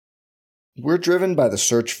We're driven by the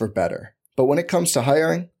search for better. But when it comes to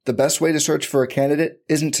hiring, the best way to search for a candidate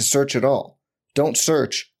isn't to search at all. Don't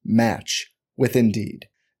search, match with Indeed.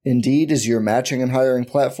 Indeed is your matching and hiring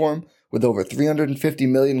platform with over 350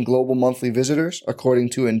 million global monthly visitors,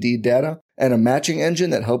 according to Indeed data, and a matching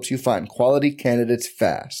engine that helps you find quality candidates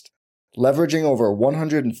fast. Leveraging over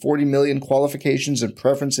 140 million qualifications and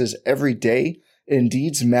preferences every day,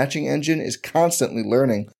 Indeed's matching engine is constantly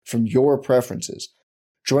learning from your preferences.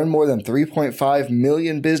 Join more than 3.5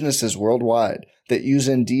 million businesses worldwide that use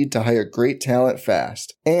Indeed to hire great talent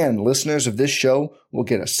fast. And listeners of this show will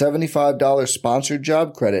get a $75 sponsored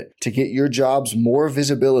job credit to get your jobs more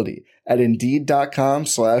visibility at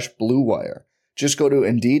Indeed.com/Blue Wire. Just go to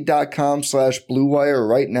Indeed.com/Blue Wire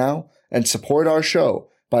right now and support our show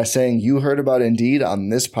by saying you heard about Indeed on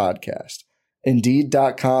this podcast.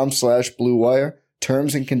 Indeed.com/Blue Wire.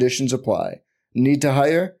 Terms and conditions apply. Need to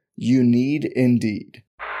hire? You need Indeed.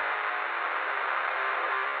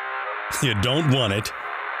 You don't want it,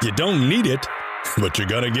 you don't need it, but you're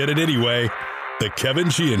going to get it anyway. The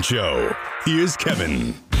Kevin Sheehan Show. Here's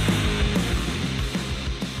Kevin.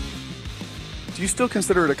 Do you still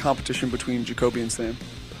consider it a competition between Jacoby and Sam?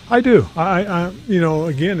 I do. I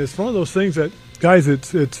again, it's one of those things that, guys,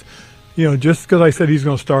 it's just because I said he's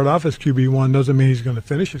going to start off as QB1 doesn't mean he's going to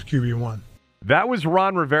finish as QB1. That was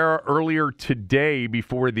Ron Rivera earlier today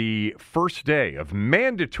before the first day of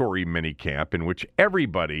mandatory minicamp in which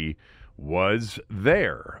everybody was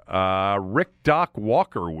there. Rick Doc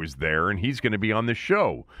Walker was there, and he's going to be on the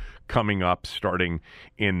show coming up starting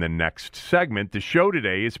in the next segment. The show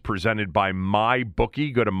today is presented by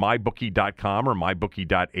MyBookie. Go to mybookie.com or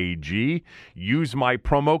mybookie.ag. Use my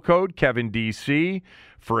promo code, KevinDC,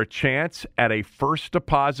 for a chance at a first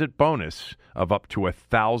deposit bonus of up to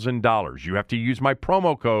 $1,000. You have to use my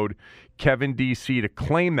promo code, KevinDC, to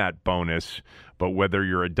claim that bonus. But whether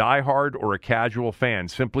you're a diehard or a casual fan,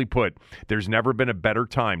 simply put, there's never been a better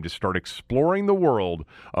time to start exploring the world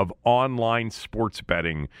of online sports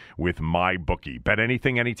betting with MyBookie. Bet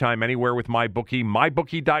anything, anytime, anywhere with MyBookie.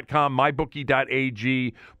 MyBookie.com,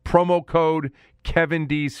 mybookie.ag, promo code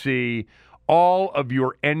KevinDC. All of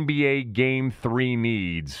your NBA Game 3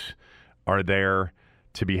 needs are there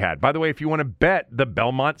to be had. By the way, if you want to bet the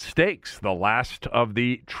Belmont Stakes, the last of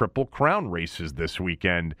the Triple Crown races this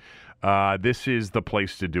weekend, this is the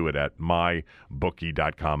place to do it at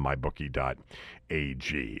mybookie.com,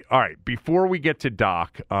 mybookie.ag. All right, before we get to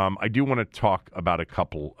Doc, I do want to talk about a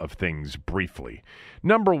couple of things briefly.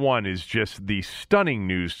 Number one is just the stunning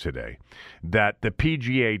news today that the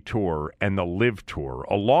PGA Tour and the LIV Tour,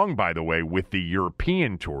 along, by the way, with the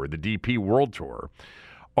European Tour, the DP World Tour,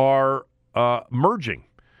 are merging.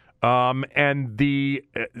 And the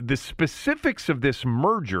specifics of this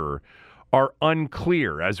merger are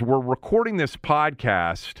unclear. As we're recording this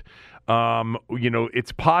podcast,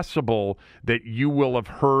 it's possible that you will have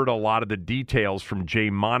heard a lot of the details from Jay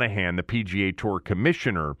Monahan, the PGA Tour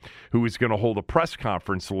commissioner, who is going to hold a press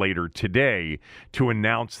conference later today to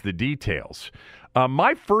announce the details.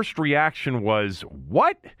 My first reaction was,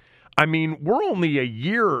 what? I mean, we're only a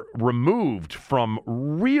year removed from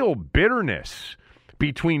real bitterness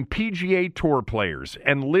between PGA Tour players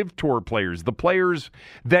and LIV Tour players, the players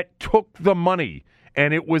that took the money,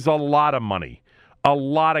 and it was a lot of money, a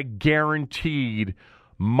lot of guaranteed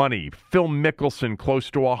money. Phil Mickelson, close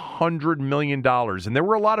to $100 million. And there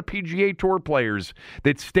were a lot of PGA Tour players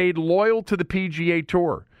that stayed loyal to the PGA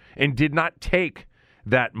Tour and did not take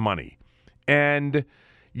that money. And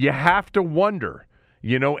you have to wonder,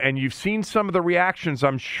 and you've seen some of the reactions,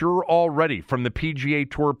 I'm sure, already from the PGA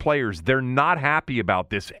Tour players. They're not happy about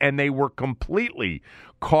this, and they were completely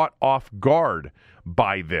caught off guard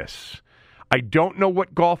by this. I don't know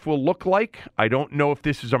what golf will look like. I don't know if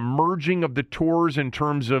this is a merging of the tours in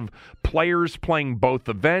terms of players playing both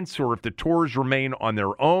events or if the tours remain on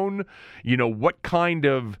their own. What kind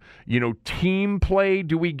of, team play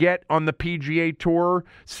do we get on the PGA Tour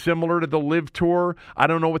similar to the LIV Tour? I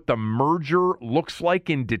don't know what the merger looks like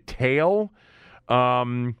in detail.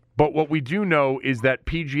 But what we do know is that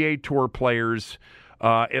PGA Tour players,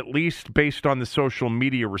 at least based on the social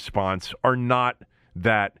media response, are not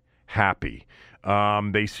that happy.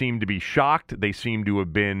 They seem to be shocked. They seem to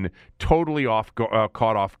have been totally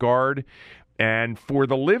caught off guard. And for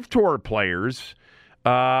the LIV Tour players,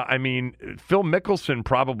 Phil Mickelson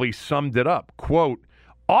probably summed it up. Quote,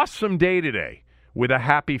 "Awesome day today," with a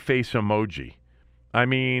happy face emoji. I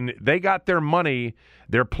mean, they got their money,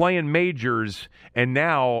 they're playing majors, and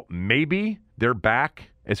now maybe they're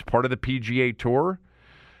back as part of the PGA Tour.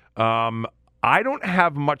 I don't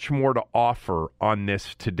have much more to offer on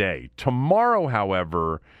this today. Tomorrow,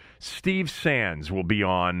 however, Steve Sands will be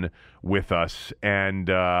on with us, and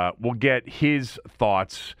we'll get his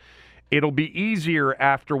thoughts. It'll be easier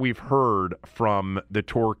after we've heard from the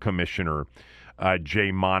tour commissioner,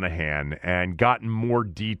 Jay Monahan, and gotten more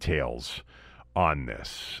details on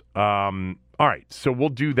this. All right, so we'll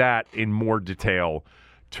do that in more detail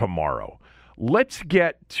tomorrow. Let's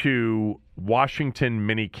get to Washington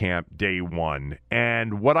minicamp day one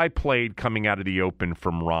and what I played coming out of the Open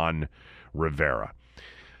from Ron Rivera.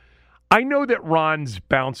 I know that Ron's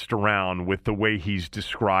bounced around with the way he's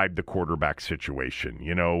described the quarterback situation.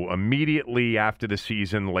 You know, immediately after the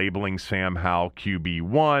season, labeling Sam Howell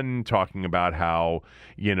QB1, talking about how,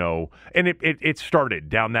 you know, and it started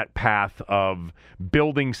down that path of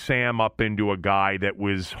building Sam up into a guy that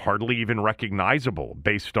was hardly even recognizable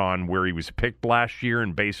based on where he was picked last year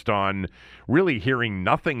and based on really hearing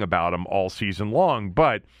nothing about him all season long.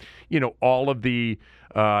 But, you know, all of the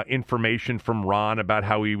information from Ron about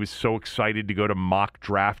how he was so excited to go to mock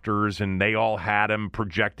drafters and they all had him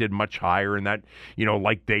projected much higher and that, you know,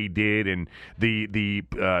 like they did, and the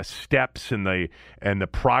steps and the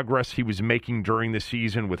progress he was making during the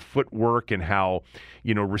season with footwork, and how,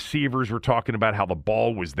 you know, receivers were talking about how the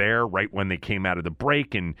ball was there right when they came out of the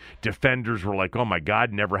break, and defenders were like, oh my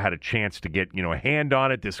God, never had a chance to get, you know, a hand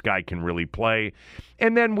on it. This guy can really play.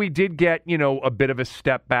 And then we did get, you know, a bit of a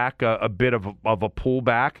step back, a bit of a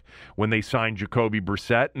pullback when they signed Jacoby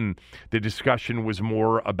Brissett, and the discussion was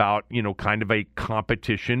more about, you know, kind of a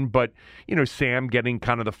competition, but, you know, Sam getting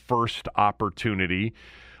kind of the first opportunity.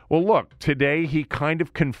 Well, look, today he kind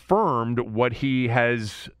of confirmed what he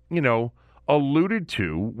has, you know, alluded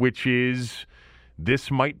to, which is this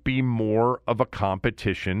might be more of a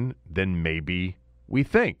competition than maybe we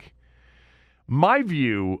think. My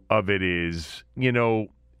view of it is, you know,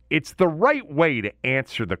 it's the right way to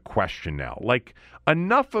answer the question now. Like,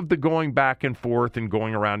 enough of the going back and forth and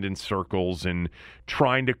going around in circles and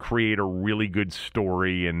trying to create a really good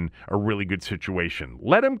story and a really good situation.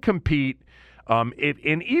 Let him compete. And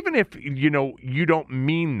even if, you know, you don't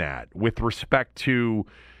mean that with respect to,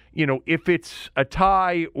 you know, if it's a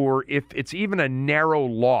tie or if it's even a narrow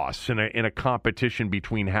loss in a competition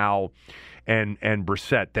between Howell and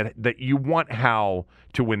Brissett, that you want Howell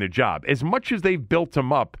to win the job. As much as they've built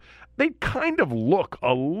him up, they kind of look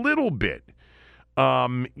a little bit,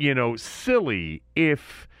 you know, silly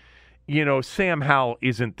if, you know, Sam Howell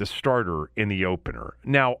isn't the starter in the opener.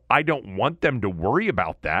 Now, I don't want them to worry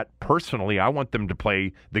about that. Personally, I want them to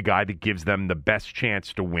play the guy that gives them the best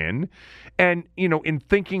chance to win. And, you know, in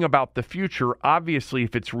thinking about the future, obviously,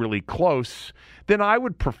 if it's really close, then I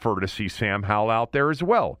would prefer to see Sam Howell out there as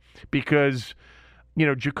well. Because, you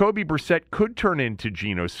know, Jacoby Brissett could turn into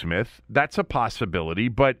Geno Smith. That's a possibility.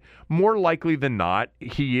 But more likely than not,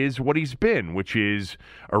 he is what he's been, which is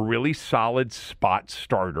a really solid spot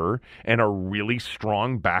starter and a really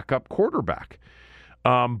strong backup quarterback.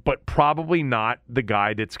 But probably not the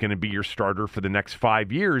guy that's going to be your starter for the next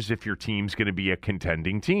 5 years if your team's going to be a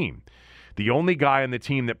contending team. The only guy on the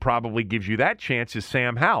team that probably gives you that chance is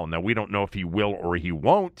Sam Howell. Now, we don't know if he will or he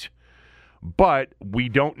won't, but we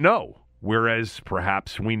don't know. Whereas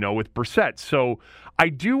perhaps we know with Brissett. So I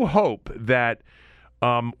do hope that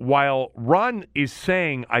while Ron is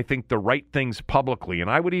saying, I think, the right things publicly, and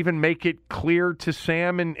I would even make it clear to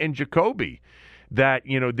Sam and Jacoby that,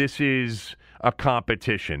 you know, this is a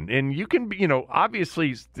competition. And you can, you know,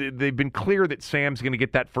 obviously they've been clear that Sam's going to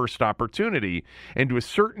get that first opportunity. And to a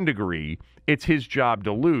certain degree, it's his job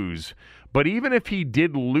to lose. But even if he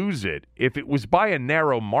did lose it, if it was by a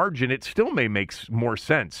narrow margin, it still may make more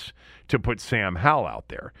sense to put Sam Howell out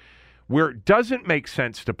there. Where it doesn't make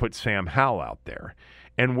sense to put Sam Howell out there,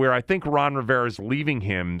 and where I think Ron Rivera is leaving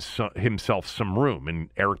himself some room, and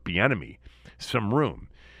Eric Bieniemy some room,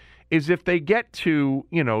 is if they get to,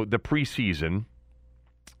 you know, the preseason,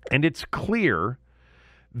 and it's clear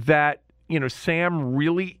that, you know, Sam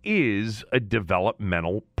really is a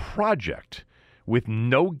developmental project with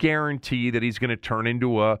no guarantee that he's going to turn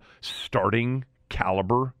into a starting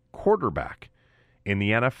caliber quarterback in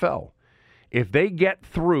the NFL. If they get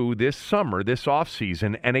through this summer, this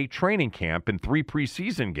offseason, and a training camp and 3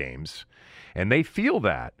 preseason games, and they feel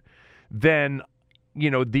that, then,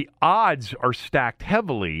 you know, the odds are stacked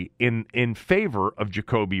heavily in favor of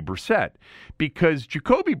Jacoby Brissett, because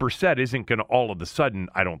Jacoby Brissett isn't going to all of a sudden,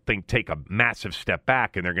 I don't think, take a massive step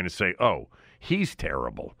back and they're going to say, oh, he's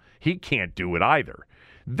terrible. He can't do it either.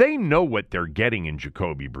 They know what they're getting in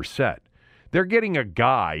Jacoby Brissett. They're getting a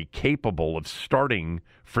guy capable of starting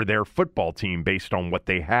for their football team based on what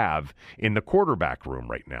they have in the quarterback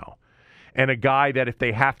room right now. And a guy that if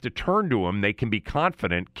they have to turn to him, they can be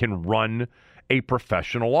confident can run a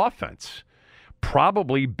professional offense.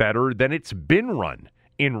 probably better than it's been run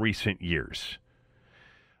in recent years.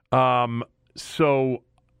 So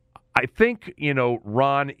I think,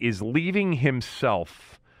 Ron is leaving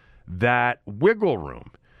himself that wiggle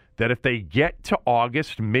room that if they get to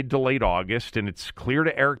August, mid to late August, and it's clear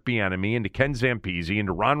to Eric Bieniemy and to Ken Zampese and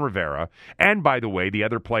to Ron Rivera, and by the way, the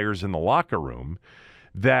other players in the locker room,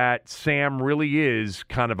 that Sam really is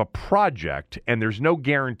kind of a project, and there's no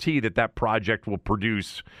guarantee that that project will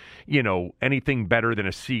produce, anything better than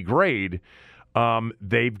a C grade.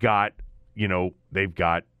 They've got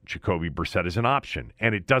Jacoby Brissett as an option,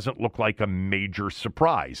 and it doesn't look like a major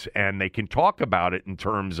surprise. And they can talk about it in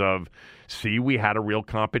terms of, see, we had a real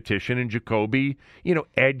competition, and Jacoby,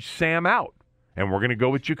 edged Sam out, and we're going to go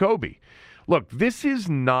with Jacoby. Look, this is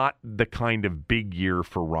not the kind of big year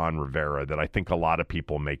for Ron Rivera that I think a lot of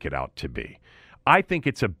people make it out to be. I think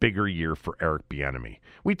it's a bigger year for Eric Bieniemy.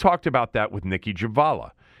 We talked about that with Nikki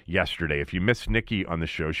Javala yesterday. If you missed Nikki on the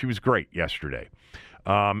show, she was great yesterday.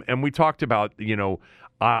 And we talked about,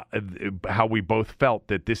 how we both felt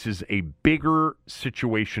that this is a bigger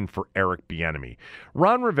situation for Eric Bieniemy.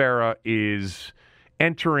 Ron Rivera is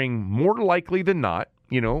entering more likely than not.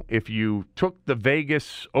 If you took the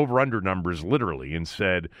Vegas over-under numbers literally and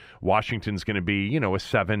said Washington's going to be, a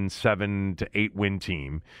 7 to 8 win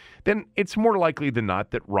team, then it's more likely than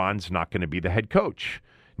not that Ron's not going to be the head coach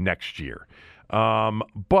next year.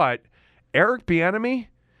 But Eric Bieniemy,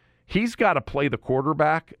 he's got to play the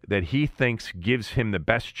quarterback that he thinks gives him the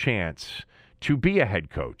best chance to be a head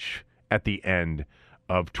coach at the end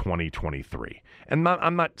of 2023. And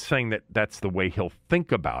I'm not saying that that's the way he'll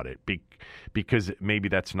think about it, because maybe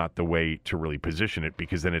that's not the way to really position it,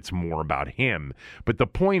 because then it's more about him. But the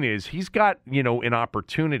point is, he's got, an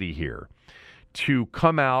opportunity here to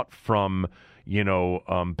come out from,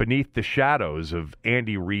 beneath the shadows of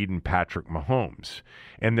Andy Reid and Patrick Mahomes.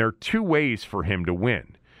 And there are two ways for him to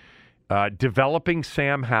win. Developing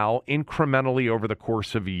Sam Howell incrementally over the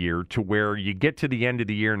course of a year to where you get to the end of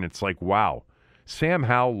the year and it's like, wow, Sam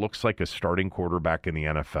Howell looks like a starting quarterback in the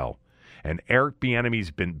NFL. And Eric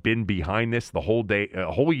Bieniemy's been behind this the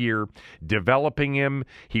whole year, developing him.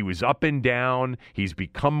 He was up and down. He's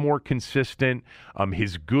become more consistent.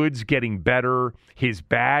 His good's getting better. His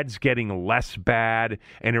bad's getting less bad.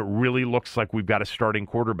 And it really looks like we've got a starting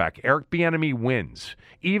quarterback. Eric Bieniemy wins,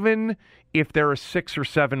 even if they're a 6 or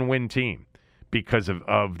 7 win team, because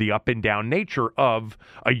of the up and down nature of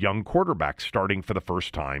a young quarterback starting for the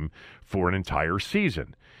first time for an entire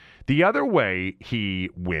season. The other way he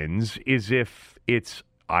wins is if it's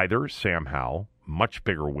either Sam Howell, much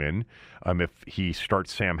bigger win, if he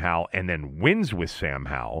starts Sam Howell and then wins with Sam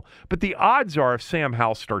Howell. But the odds are if Sam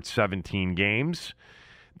Howell starts 17 games,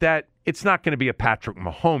 that it's not going to be a Patrick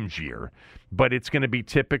Mahomes year, but it's going to be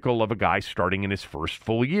typical of a guy starting in his first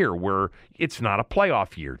full year where it's not a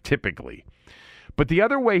playoff year typically. But the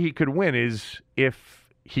other way he could win is if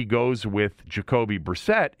he goes with Jacoby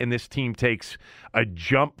Brissett and this team takes a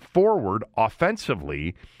jump forward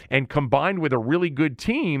offensively, and combined with a really good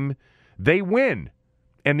team, they win.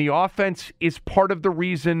 And the offense is part of the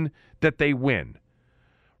reason that they win,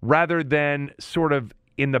 rather than sort of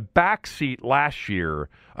in the backseat last year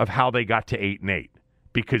of how they got to 8-8,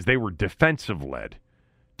 because they were defensive led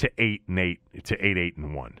to 8-8 to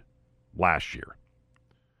 8-1 last year.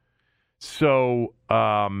 So,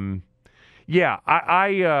 yeah,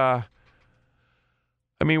 I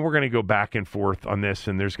mean, we're going to go back and forth on this,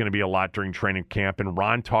 and there's going to be a lot during training camp. And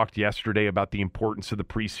Ron talked yesterday about the importance of the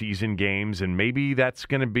preseason games, and maybe that's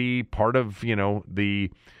going to be part of,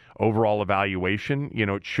 the overall evaluation.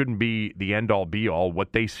 It shouldn't be the end-all, be-all.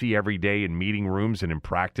 What they see every day in meeting rooms and in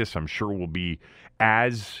practice, I'm sure will be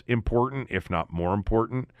as important, if not more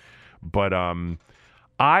important. But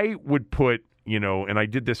I would put, and I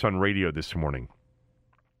did this on radio this morning,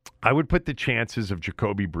 I would put the chances of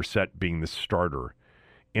Jacoby Brissett being the starter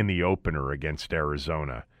in the opener against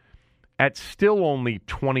Arizona at still only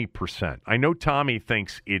 20%. I know Tommy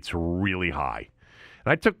thinks it's really high.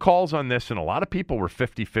 And I took calls on this, and a lot of people were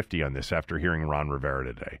 50-50 on this after hearing Ron Rivera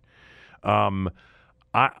today.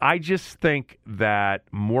 I just think that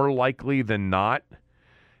more likely than not,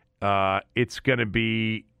 it's going to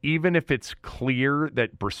be, even if it's clear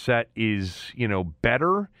that Brissett is,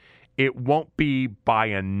 better, it won't be by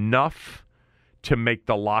enough to make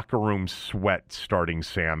the locker room sweat starting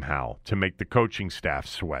Sam Howell, to make the coaching staff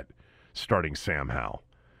sweat starting Sam Howell.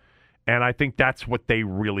 And I think that's what they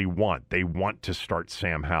really want. They want to start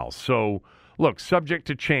Sam Howell. So, look, subject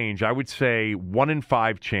to change, I would say 1 in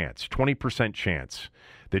 5 chance, 20% chance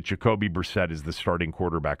that Jacoby Brissett is the starting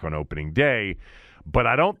quarterback on opening day. But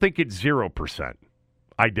I don't think it's 0%.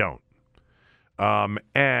 I don't.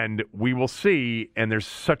 And we will see, and there's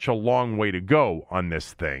such a long way to go on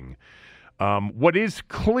this thing. What is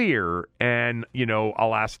clear, and,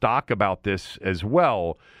 I'll ask Doc about this as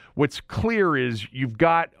well, what's clear is you've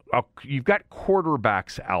got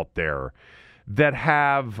quarterbacks out there that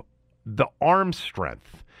have the arm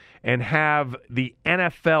strength and have the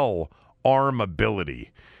NFL arm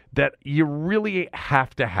ability that you really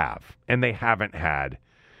have to have, and they haven't had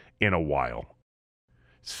in a while.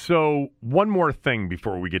 So one more thing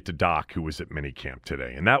before we get to Doc, who was at minicamp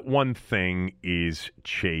today, and that one thing is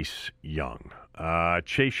Chase Young.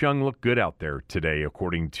 Chase Young looked good out there today,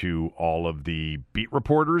 according to all of the beat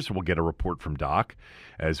reporters. We'll get a report from Doc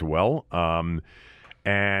as well.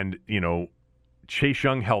 Chase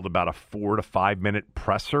Young held about a 4 to 5 minute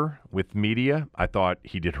presser with media. I thought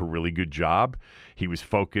he did a really good job. He was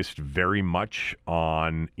focused very much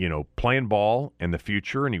on, playing ball in the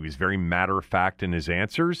future, and he was very matter-of-fact in his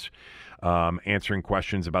answers, answering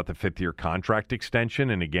questions about the fifth-year contract extension,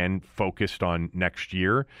 and again, focused on next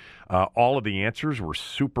year. All of the answers were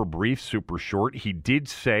super brief, super short. He did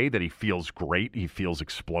say that he feels great. He feels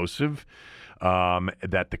explosive.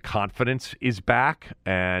 That the confidence is back,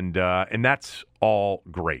 and that's all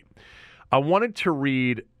great. I wanted to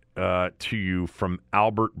read to you from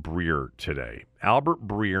Albert Breer today. Albert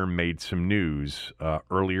Breer made some news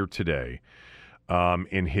earlier today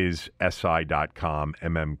in his SI.com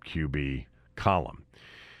MMQB column.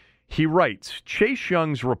 He writes, Chase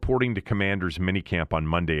Young's reporting to Commanders minicamp on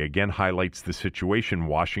Monday again highlights the situation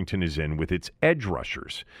Washington is in with its edge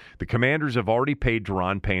rushers. The Commanders have already paid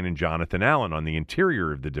Daron Payne and Jonathan Allen on the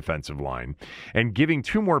interior of the defensive line, and giving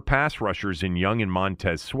 2 more pass rushers in Young and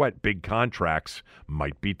Montez Sweat big contracts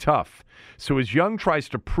might be tough. So as Young tries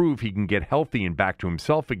to prove he can get healthy and back to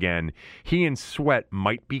himself again, he and Sweat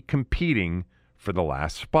might be competing for the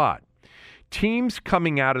last spot. Teams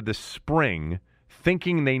coming out of the spring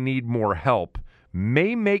thinking they need more help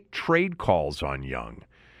may make trade calls on Young.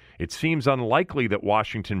 It seems unlikely that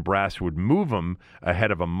Washington brass would move him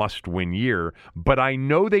ahead of a must-win year, but I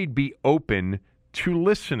know they'd be open to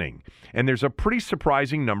listening. And there's a pretty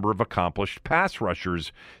surprising number of accomplished pass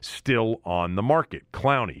rushers still on the market.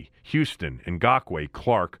 Clowney, Houston, Ngakoue,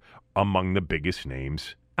 Clark among the biggest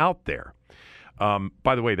names out there.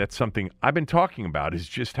 By the way, that's something I've been talking about, is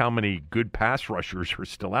just how many good pass rushers are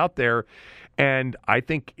still out there. And I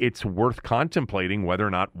think it's worth contemplating whether or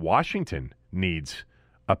not Washington needs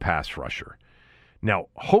a pass rusher. Now,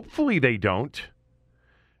 hopefully they don't,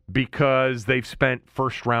 because they've spent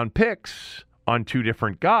first-round picks on 2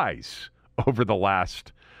 different guys over the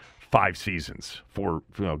last 5 seasons for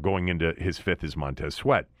going into his 5th is Montez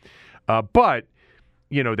Sweat. But,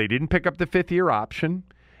 they didn't pick up the 5th-year option.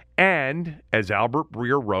 And as Albert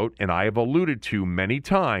Breer wrote, and I have alluded to many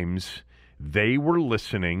times, they were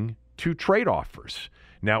listening to trade offers.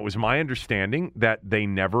 Now, it was my understanding that they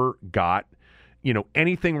never got,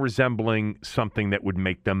 anything resembling something that would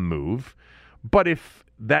make them move. But if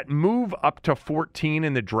that move up to 14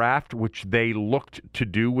 in the draft, which they looked to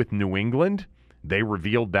do with New England, they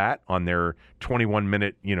revealed that on their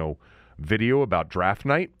 21-minute, video about draft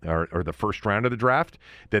night or the first round of the draft,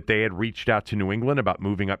 that they had reached out to New England about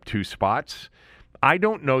moving up 2 spots. I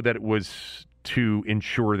don't know that it was to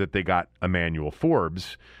ensure that they got Emmanuel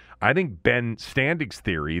Forbes. I think Ben Standig's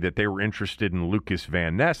theory that they were interested in Lucas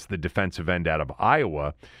Van Ness, the defensive end out of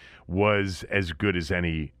Iowa, was as good as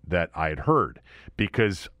any that I had heard,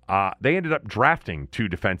 because they ended up drafting 2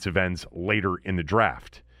 defensive ends later in the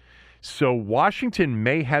draft. So Washington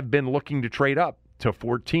may have been looking to trade up to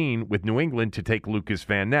 14 with New England to take Lucas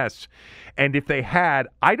Van Ness. And if they had,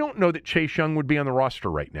 I don't know that Chase Young would be on the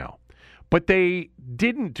roster right now. But they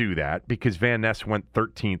didn't do that because Van Ness went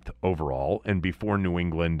 13th overall, and before New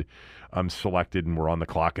England selected and were on the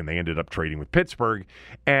clock, and they ended up trading with Pittsburgh.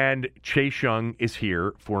 And Chase Young is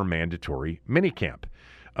here for a mandatory minicamp.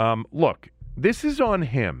 Look, this is on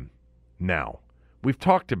him now. We've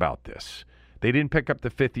talked about this. They didn't pick up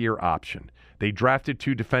the 5th-year option. They drafted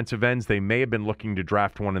 2 defensive ends. They may have been looking to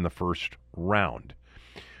draft one in the first round.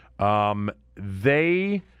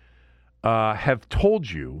 They have told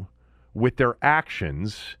you with their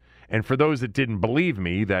actions, and for those that didn't believe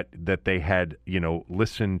me, that they had,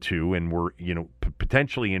 listened to and were,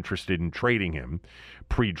 potentially interested in trading him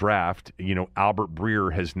pre-draft, Albert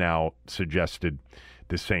Breer has now suggested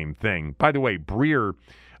the same thing. By the way, Breer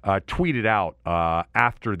tweeted out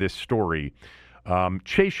after this story,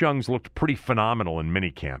 Chase Young's looked pretty phenomenal in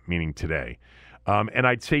minicamp, meaning today. And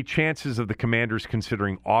I'd say chances of the Commanders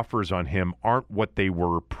considering offers on him aren't what they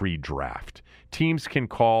were pre-draft. Teams can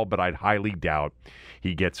call, but I'd highly doubt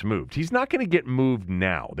he gets moved. He's not going to get moved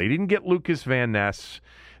now. They didn't get Lucas Van Ness.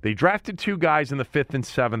 They drafted 2 guys in the 5th and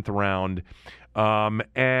 7th round,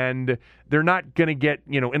 and they're not going to get,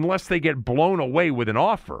 unless they get blown away with an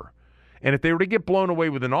offer. And if they were to get blown away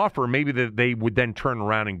with an offer, maybe they would then turn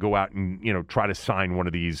around and go out and, try to sign one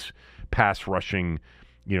of these pass rushing,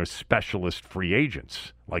 specialist free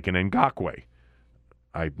agents like an Ngakoue.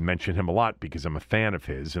 I mention him a lot because I'm a fan of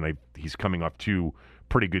his, and he's coming off 2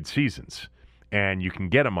 pretty good seasons. And you can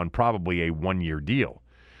get him on probably a 1-year deal.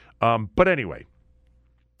 But anyway,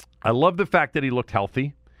 I love the fact that he looked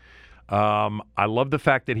healthy. I love the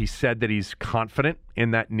fact that he said that he's confident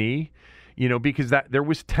in that knee, because there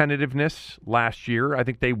was tentativeness last year. I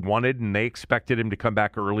think they wanted and they expected him to come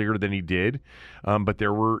back earlier than he did. But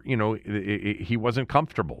there were, he wasn't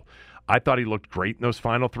comfortable. I thought he looked great in those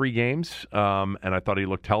final 3 games, and I thought he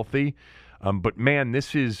looked healthy. But, man,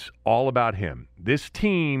 this is all about him. This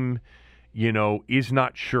team, is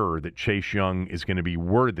not sure that Chase Young is going to be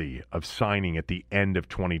worthy of signing at the end of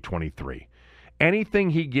 2023.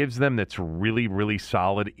 Anything he gives them that's really, really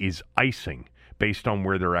solid is icing based on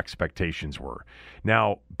where their expectations were.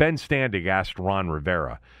 Now, Ben Standig asked Ron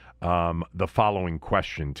Rivera the following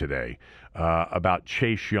question today about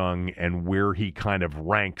Chase Young and where he kind of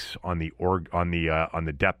ranks on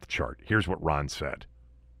the depth chart. Here's what Ron said.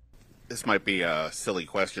 This might be a silly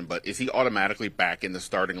question, but is he automatically back in the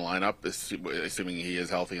starting lineup, assuming he is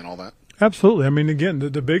healthy and all that? Absolutely. I mean, again,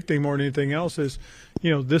 the big thing more than anything else is,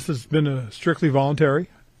 this has been a strictly voluntary,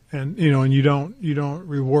 and and you don't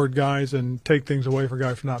reward guys and take things away for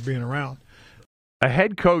guys for not being around. A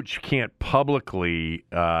head coach can't publicly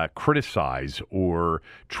criticize or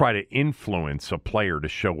try to influence a player to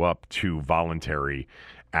show up to voluntary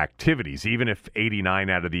activities, even if 89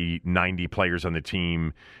 out of the 90 players on the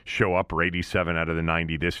team show up, or 87 out of the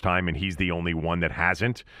 90 this time, and he's the only one that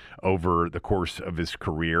hasn't over the course of his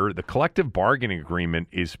career. The collective bargaining agreement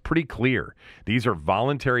is pretty clear. These are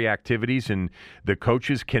voluntary activities, and the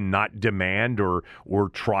coaches cannot demand or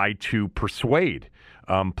try to persuade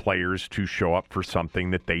players to show up for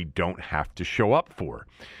something that they don't have to show up for.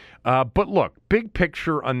 But look, big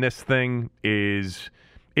picture on this thing is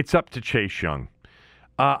it's up to Chase Young.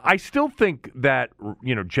 I still think that,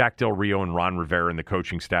 Jack Del Rio and Ron Rivera and the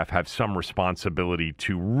coaching staff have some responsibility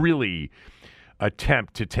to really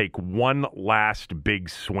attempt to take one last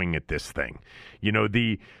big swing at this thing.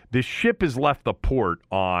 The ship has left the port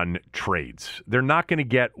on trades. They're not going to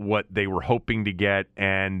get what they were hoping to get,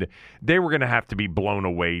 and they were going to have to be blown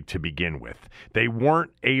away to begin with. They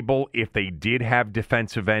weren't able, if they did have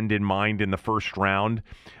defensive end in mind in the first round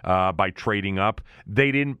by trading up,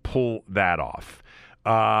 they didn't pull that off.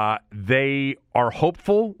 They are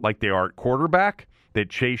hopeful, like they are at quarterback, that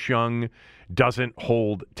Chase Young doesn't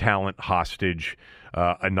hold talent hostage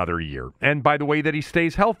another year. And by the way, that he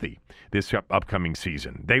stays healthy this upcoming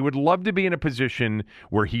season. They would love to be in a position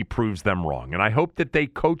where he proves them wrong. And I hope that they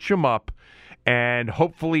coach him up, and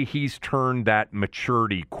hopefully he's turned that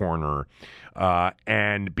maturity corner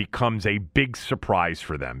and becomes a big surprise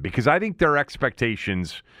for them, because I think their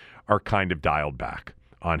expectations are kind of dialed back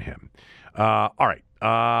on him. All right.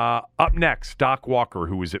 Up next, Doc Walker,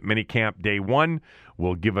 who was at minicamp day 1,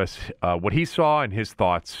 will give us what he saw and his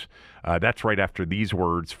thoughts. That's right after these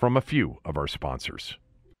words from a few of our sponsors.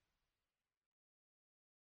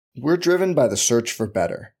 We're driven by the search for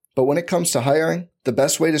better. But when it comes to hiring, the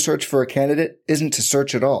best way to search for a candidate isn't to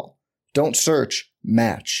search at all. Don't search,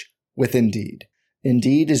 match with Indeed.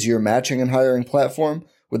 Indeed is your matching and hiring platform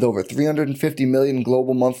with over 350 million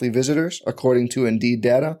global monthly visitors, according to Indeed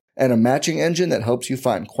data, and a matching engine that helps you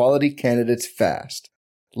find quality candidates fast.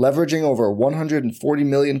 Leveraging over 140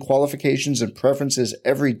 million qualifications and preferences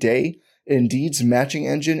every day, Indeed's matching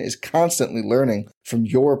engine is constantly learning from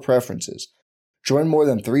your preferences. Join more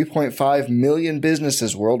than 3.5 million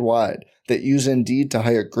businesses worldwide that use Indeed to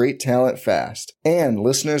hire great talent fast. And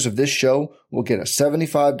listeners of this show will get a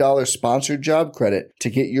 $75 sponsored job credit to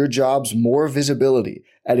get your jobs more visibility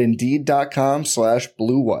at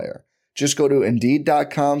Indeed.com/Blue Wire. Just go to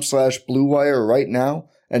Indeed.com/Blue Wire right now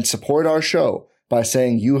and support our show by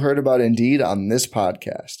saying you heard about Indeed on this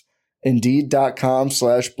podcast.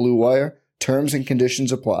 Indeed.com/Blue Wire. Terms and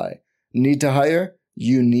conditions apply. Need to hire?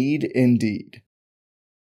 You need Indeed.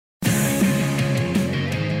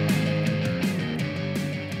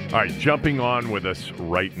 All right, jumping on with us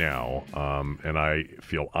right now, and I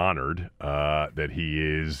feel honored that he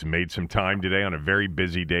is made some time today on a very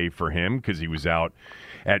busy day for him, because he was out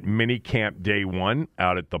at minicamp day 1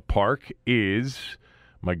 out at the park, is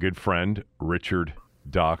my good friend Richard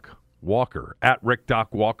Doc Walker, at Rick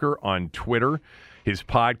Doc Walker on Twitter. His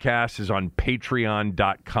podcast is on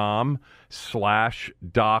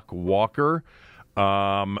patreon.com/Doc Walker.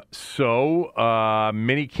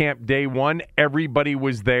 Mini camp day one, everybody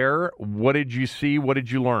was there. What did you see? What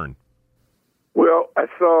did you learn? Well, I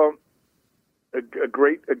saw a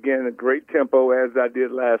great tempo as I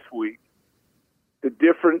did last week. The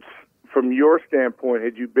difference from your standpoint,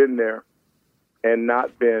 had you been there and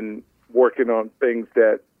not been working on things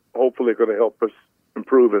that hopefully are going to help us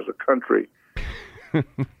improve as a country,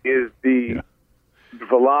 is the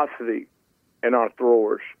velocity in our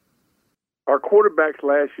throwers. Our quarterbacks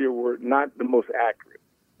last year were not the most accurate.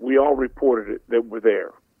 We all reported it that were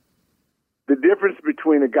there. The difference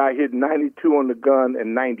between a guy hitting 92 on the gun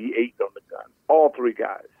and 98 on the gun, all three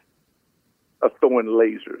guys are throwing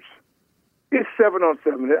lasers. It's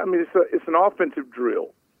 7-on-7. I mean, it's an offensive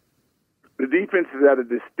drill. The defense is at a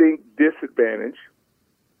distinct disadvantage,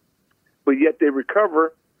 but yet they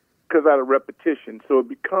recover because out of repetition. So it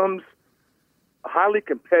becomes highly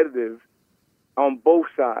competitive on both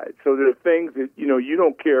sides. So there are things that, you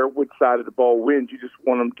don't care which side of the ball wins. You just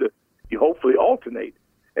want them to hopefully alternate.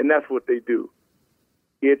 And that's what they do.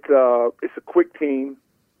 It's a quick team.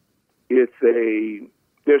 They're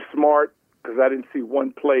smart because I didn't see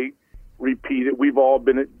one play repeated. We've all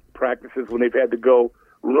been at practices when they've had to go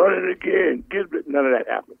run it again. None of that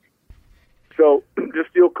happens. So they're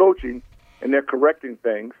still coaching and they're correcting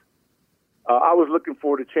things. I was looking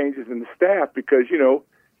forward to changes in the staff because,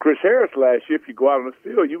 Chris Harris last year, if you go out on the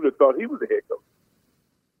field, you would have thought he was the head coach.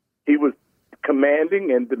 He was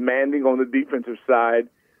commanding and demanding on the defensive side,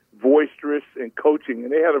 boisterous and coaching,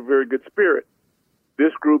 and they had a very good spirit.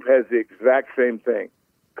 This group has the exact same thing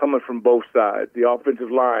coming from both sides. The offensive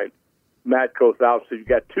line, Matco's out, so you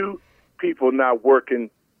got two people now working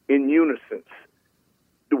in unison,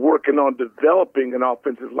 working on developing an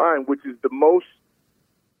offensive line, which is the most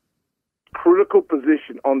critical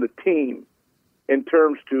position on the team in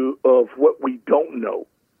terms of what we don't know.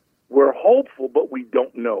 We're hopeful, but we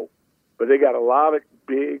don't know. But they got a lot of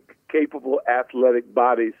big, capable, athletic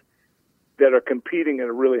bodies that are competing at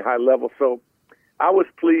a really high level. So I was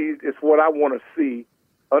pleased. It's what I want to see,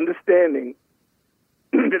 understanding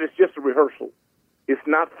that it's just a rehearsal. It's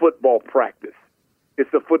not football practice.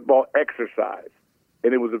 It's a football exercise,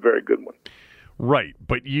 and it was a very good one. Right,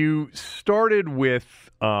 but you started with,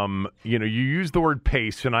 you used the word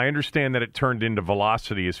pace, and I understand that it turned into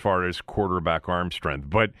velocity as far as quarterback arm strength.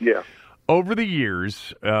 But over the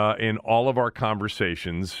years, in all of our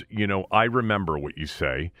conversations, I remember what you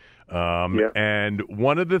say. And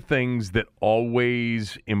one of the things that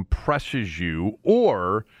always impresses you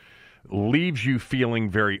or leaves you feeling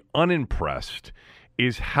very unimpressed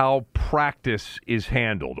is how practice is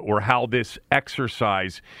handled or how this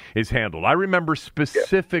exercise is handled. I remember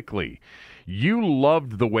specifically you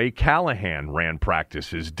loved the way Callahan ran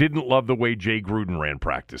practices, didn't love the way Jay Gruden ran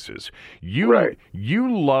practices. You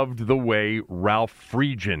loved the way Ralph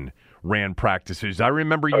Friedgen ran practices. I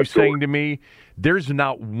remember you saying to me, there's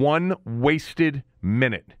not one wasted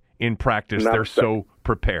minute in practice. They're so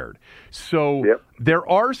prepared. So there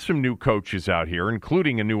are some new coaches out here,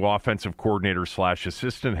 including a new offensive coordinator /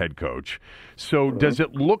 assistant head coach. So does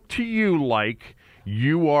it look to you like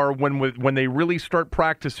you are, when they really start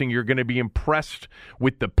practicing, you're going to be impressed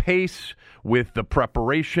with the pace, with the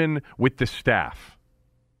preparation, with the staff?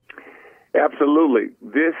 Absolutely.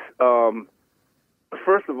 This,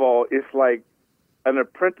 first of all, it's like an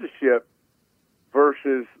apprenticeship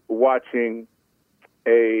versus watching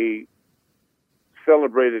a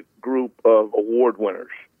celebrated group of award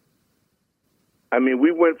winners. I mean,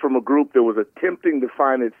 we went from a group that was attempting to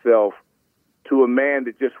find itself to a man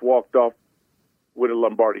that just walked off with a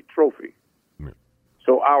Lombardi trophy.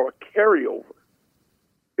 So our carryover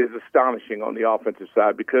is astonishing on the offensive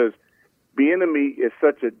side because Bieniemy is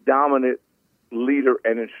such a dominant leader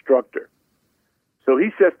and instructor. So he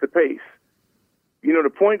sets the pace. The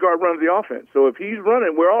point guard runs the offense. So if he's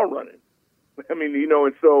running, we're all running. I mean,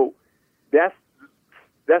 and so that's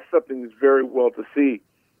something that's very well to see.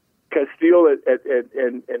 Castile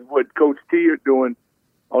and what Coach T are doing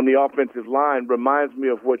on the offensive line reminds me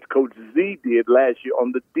of what Coach Z did last year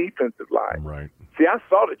on the defensive line. Right. See, I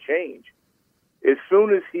saw the change. As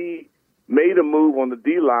soon as he made a move on the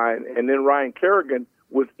D-line and then Ryan Kerrigan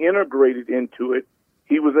was integrated into it,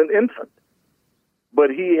 he was an infant.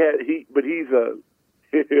 But he's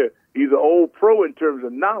an old pro in terms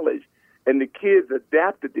of knowledge, and the kids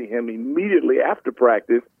adapted to him immediately after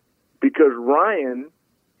practice because Ryan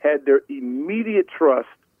had their immediate trust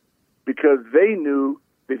because they knew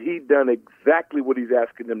that he'd done exactly what he's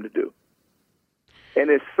asking them to do. And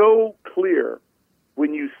it's so clear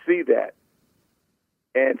when you see that.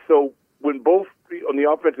 And so when both on the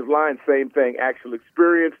offensive line, same thing, actual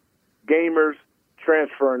experience, gamers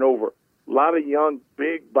transferring over. A lot of young,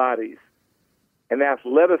 big bodies. And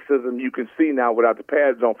athleticism you can see now without the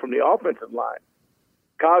pads on from the offensive line.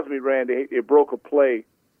 Cosme ran, they broke a play,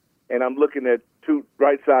 and I'm looking at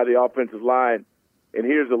right side of the offensive line, and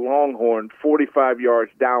here's a Longhorn 45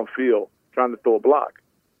 yards downfield trying to throw a block.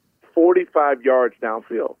 45 yards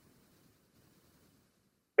downfield.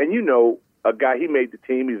 And you know, a guy, he made the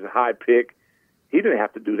team, he's a high pick. He didn't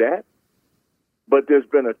have to do that. But there's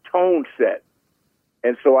been a tone set.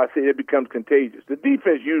 And so I say it becomes contagious. The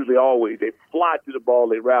defense usually always, they fly to the ball,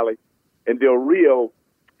 they rally. And Del Rio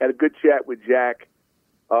had a good chat with Jack.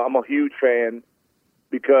 I'm a huge fan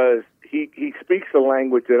because he speaks a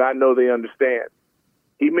language that I know they understand.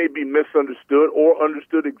 He may be misunderstood or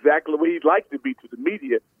understood exactly the way he'd like to be to the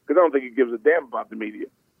media, because I don't think he gives a damn about the media.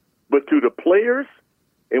 But to the players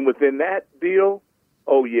and within that deal,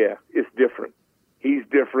 oh, yeah, it's different. He's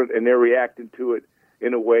different, and they're reacting to it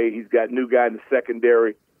in a way. He's got new guy in the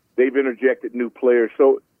secondary. They've interjected new players.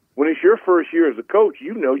 So when it's your first year as a coach,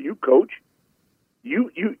 you know you coach.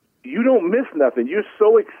 You don't miss nothing. You're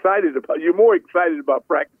so excited you're more excited about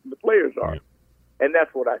practice than the players are. And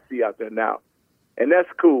that's what I see out there now. And that's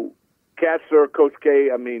cool. Katzer, Coach K,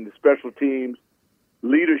 I mean, the special teams,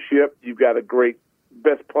 leadership, you've got a great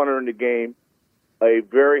best punter in the game, a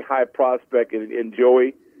very high prospect in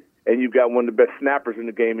Joey, and you've got one of the best snappers in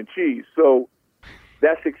the game in Cheese. So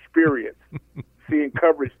that's experience. Seeing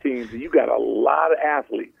coverage teams, and you got a lot of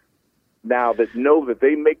athletes now that know that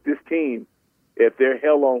they make this team if they're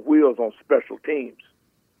hell on wheels on special teams.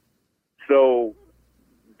 So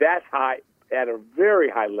that's high at a very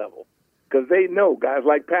high level because they know, guys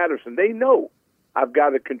like Patterson, they know I've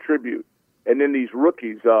got to contribute. And then these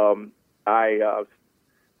rookies, I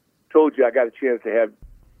told you I got a chance to have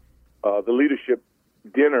the leadership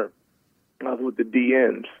dinner with the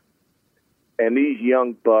DNs. And these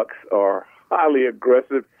young bucks are highly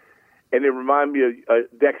aggressive, and they remind me of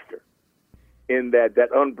Dexter in that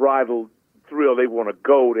unbridled thrill. They want to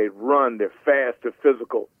go, they run, they're fast, they're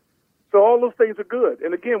physical. So all those things are good.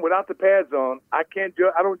 And again, without the pads on, I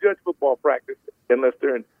don't judge football practice unless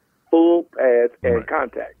they're in full pads and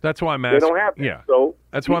contact. That's why I'm asking. They don't have that. Yeah. So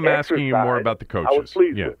that's why I'm asking you more about the coaches. I was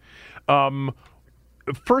pleased with.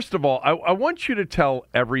 First of all, I want you to tell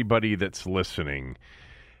everybody that's listening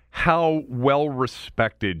how well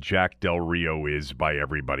respected Jack Del Rio is by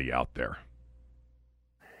everybody out there.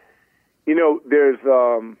 You know, there's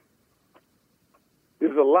a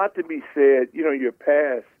lot to be said. You know, your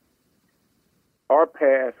past, our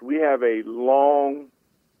past, we have a long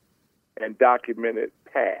and documented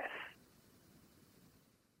past.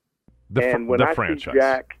 When I franchise. see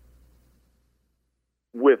Jack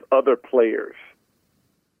with other players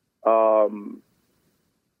from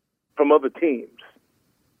other teams,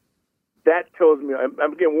 that tells me,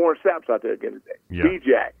 I'm getting Warren Sapp's out there again today. Yeah.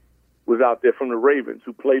 B-Jack was out there from the Ravens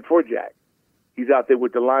who played for Jack. He's out there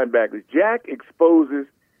with the linebackers. Jack exposes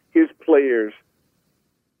his players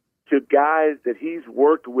to guys that he's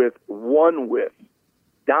worked with, won with,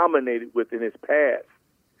 dominated with in his past.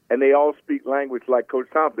 And they all speak language like Coach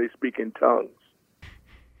Thompson. They speak in tongues.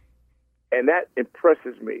 And that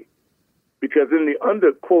impresses me because in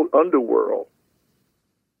the quote underworld,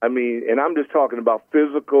 I mean, and I'm just talking about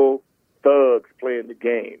physical thugs playing the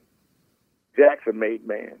game. Jack's a made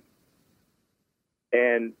man.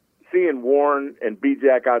 And seeing Warren and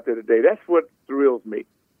B-Jack out there today, that's what thrills me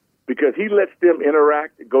because he lets them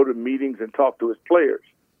interact, go to meetings, and talk to his players.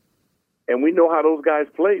 And we know how those guys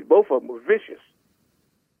played. Both of them were vicious.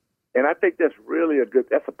 And I think that's really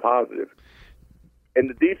that's a positive. And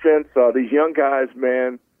the defense, these young guys,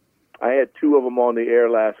 man, I had two of them on the air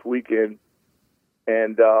last weekend,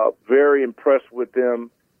 and very impressed with them.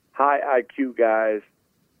 High IQ guys,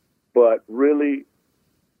 but really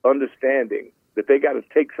understanding that they got to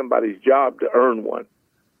take somebody's job to earn one.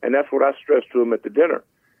 And that's what I stressed to them at the dinner.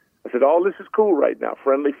 I said, all this is cool right now,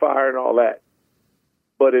 friendly fire and all that.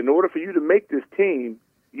 But in order for you to make this team,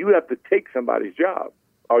 you have to take somebody's job.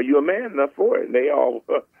 Are you a man enough for it? And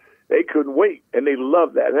they couldn't wait, and they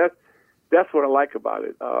love that. And that's what I like about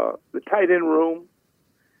it. The tight end room,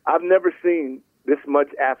 I've never seen this much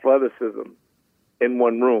athleticism in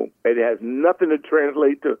one room. It has nothing to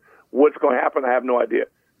translate to what's going to happen. I have no idea.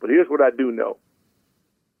 But here's what I do know.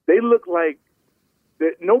 They look like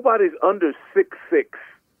nobody's under 6'6",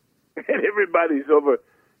 and everybody's over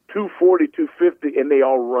 240, 250, and they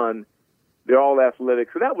all run. They're all athletic.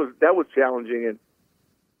 So that was challenging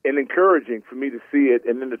and encouraging for me to see it,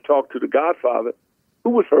 and then to talk to the Godfather,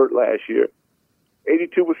 who was hurt last year.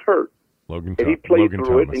 82 was hurt. And he played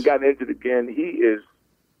through it and got injured again. He is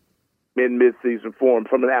in midseason form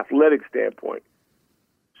from an athletic standpoint.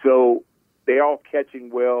 So they all catching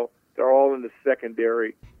well. They're all in the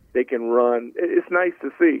secondary. They can run. It's nice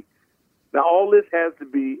to see. Now, all this has to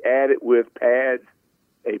be added with pads,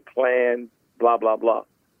 a plan, blah, blah, blah.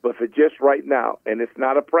 But for just right now, and it's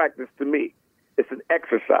not a practice to me, it's an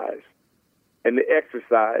exercise. And the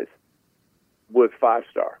exercise was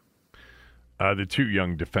 5-star. The two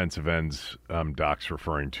young defensive ends Doc's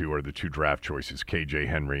referring to are the two draft choices, KJ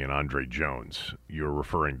Henry and Andre Jones. You're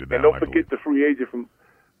referring to them, and don't forget the free agent from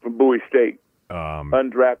Bowie State,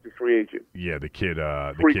 undrafted free agent. Yeah, the kid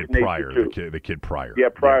Pryor. The kid Pryor. Yeah,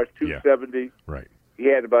 Pryor's 270. Yeah. Right. He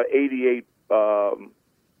had about 88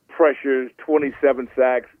 pressures, 27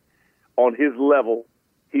 sacks. On his level,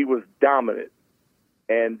 he was dominant.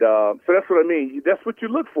 And so that's what I mean. That's what you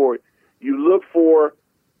look for. You look for,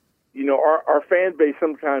 our fan base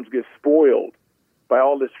sometimes gets spoiled by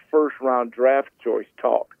all this first-round draft choice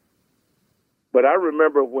talk. But I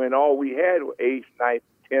remember when all we had were 8th, 9th,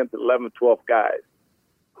 10th, 11th, 12th guys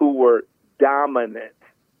who were dominant.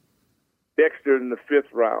 Dexter in the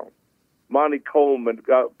 5th round, Monty Coleman.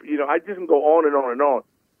 I just can go on and on and on.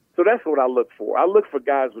 So that's what I look for. I look for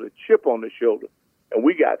guys with a chip on their shoulder, and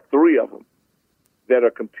we got 3 of them that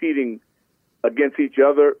are competing against each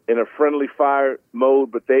other in a friendly fire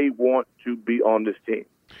mode, but they want to be on this team.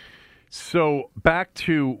 So back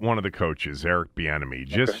to one of the coaches, Eric Bieniemy.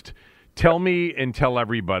 Just tell me and tell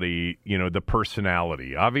everybody, the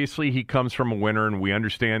personality. Obviously, he comes from a winner, and we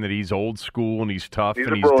understand that he's old school and he's tough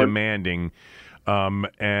and he's demanding.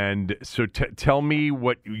 And so tell me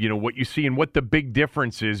what you see and what the big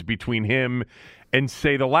difference is between him and,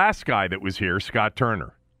 say, the last guy that was here, Scott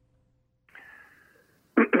Turner.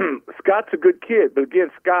 Scott's a good kid, but again,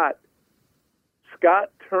 Scott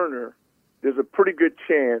Turner, there's a pretty good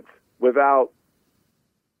chance without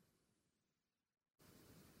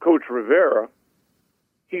Coach Rivera,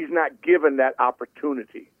 he's not given that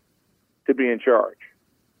opportunity to be in charge.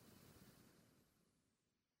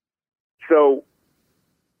 So,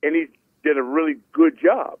 and he did a really good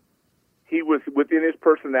job. He was within his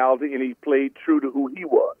personality, and he played true to who he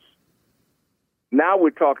was. Now we're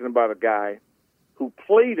talking about a guy who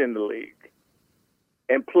played in the league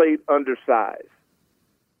and played undersized.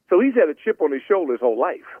 So he's had a chip on his shoulder his whole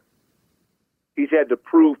life. He's had to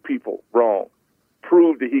prove people wrong,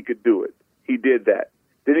 prove that he could do it. He did that.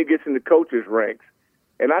 Then he gets in the coaches' ranks.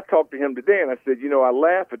 And I talked to him today, and I said, I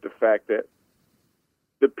laugh at the fact that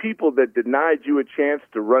the people that denied you a chance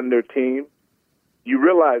to run their team, you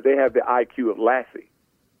realize they have the IQ of Lassie.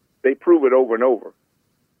 They prove it over and over.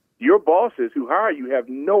 Your bosses who hire you have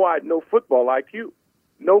no football IQ,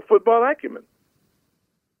 no football acumen.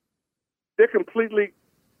 They're completely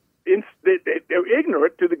they're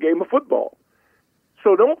ignorant to the game of football.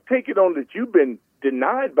 So don't take it on that you've been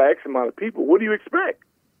denied by X amount of people. What do you expect?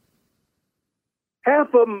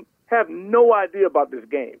 Half of them have no idea about this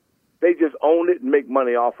game. They just own it and make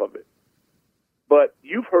money off of it. But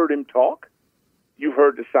you've heard him talk. You've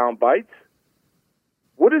heard the sound bites.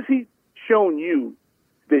 What has he shown you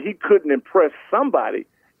that he couldn't impress somebody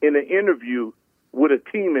in an interview with a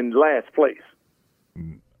team in last place?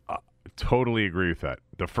 Totally agree with that.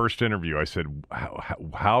 The first interview, I said,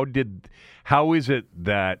 how is it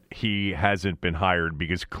that he hasn't been hired?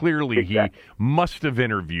 Because clearly he must have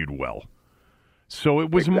interviewed well. So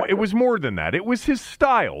it was it was more than that. It was his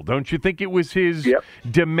style. Don't you think it was his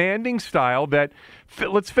demanding style that,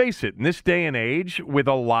 let's face it, in this day and age, with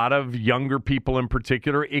a lot of younger people in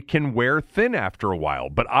particular, it can wear thin after a while.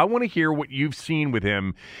 But I want to hear what you've seen with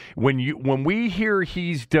him when we hear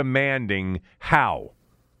he's demanding. How?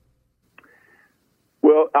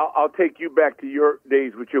 Well, I'll take you back to your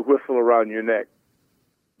days with your whistle around your neck.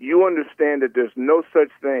 You understand that there's no such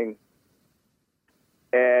thing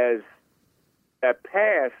as a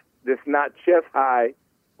pass that's not chest high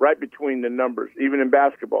right between the numbers, even in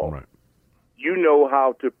basketball. Right. You know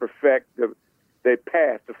how to perfect the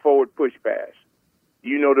pass, the forward push pass.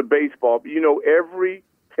 You know the baseball. You know every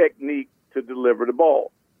technique to deliver the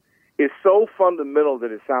ball. It's so fundamental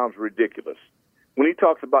that it sounds ridiculous. When he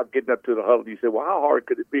talks about getting up to the huddle, you say, well, how hard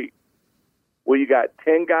could it be? Well, you got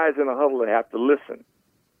 10 guys in a huddle that have to listen,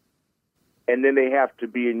 and then they have to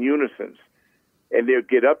be in unison, and they'll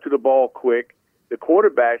get up to the ball quick. The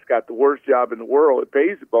quarterback's got the worst job in the world. It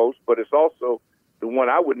pays the most, but it's also the one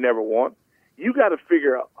I would never want. You got to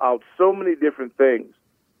figure out so many different things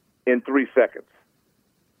in 3 seconds.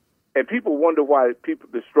 And people wonder why people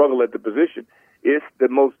that struggle at the position. It's the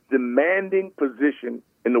most demanding position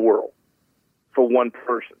in the world for one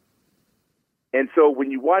person. And so when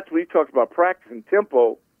he talks about practice and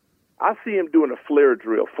tempo, I see him doing a flare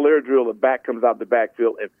drill. Flare drill, the back comes out the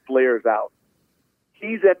backfield and flares out.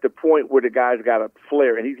 He's at the point where the guy's got a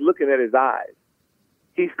flare, and he's looking at his eyes.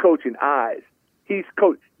 He's coaching eyes.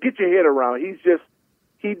 Get your head around.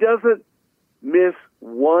 He doesn't miss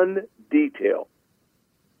one detail.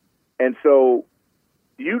 And so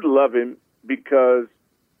you'd love him because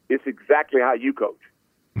it's exactly how you coach,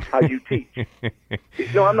 how you teach.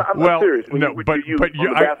 No, I'm serious. On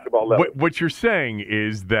the basketball level. What you're saying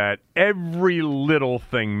is that every little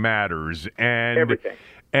thing matters, and everything.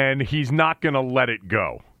 And he's not going to let it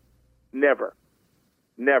go. Never.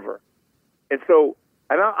 And so,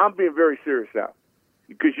 I'm being very serious now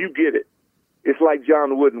because you get it. It's like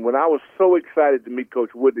John Wooden. When I was so excited to meet Coach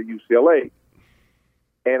Wooden at UCLA,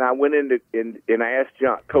 and I went in and I asked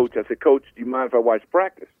Coach, I said, Coach, do you mind if I watch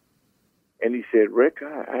practice? And he said, Rick,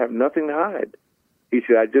 I have nothing to hide. He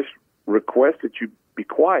said, I just request that you be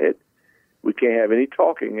quiet. We can't have any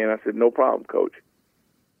talking. And I said, no problem, Coach.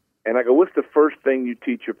 And I go, what's the first thing you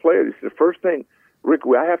teach your players? He said, the first thing, Rick,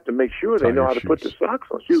 I have to make sure they know how to put the socks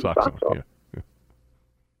on. Socks on. Yeah.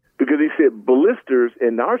 Because he said, blisters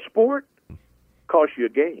in our sport cost you a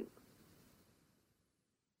game.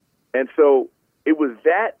 And so it was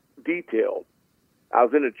that detailed. I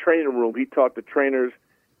was in a training room. He taught the trainers,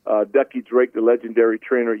 Ducky Drake, the legendary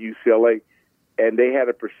trainer at UCLA, and they had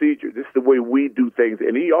a procedure. This is the way we do things.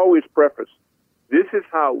 And he always prefaced, this is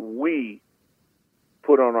how we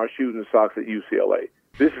put on our shoes and socks at UCLA.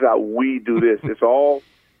 This is how we do this. It's all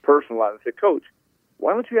personalized. I said, Coach,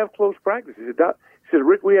 why don't you have close practice? He said,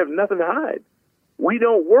 Rick, we have nothing to hide. We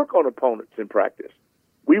don't work on opponents in practice.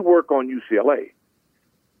 We work on UCLA.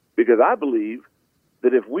 Because I believe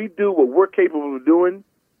that if we do what we're capable of doing,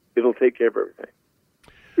 it'll take care of everything.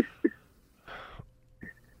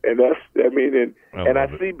 And I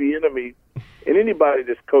see Bieniemy, and anybody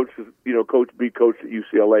that's coaches, Coach at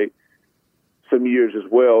UCLA some years as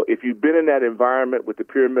well. If you've been in that environment with the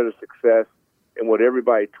pyramid of success and what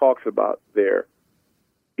everybody talks about there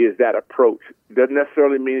is that approach. It doesn't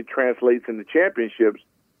necessarily mean it translates into championships,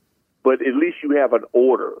 but at least you have an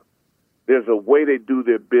order. There's a way they do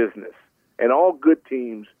their business. And all good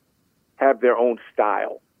teams have their own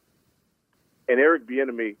style. And Eric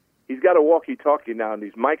Bieniemy, he's got a walkie-talkie now, and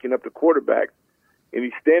he's miking up the quarterback, and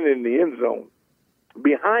he's standing in the end zone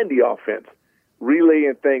behind the offense,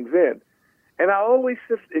 relaying things in. And I always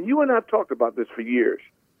said, and you and I have talked about this for years,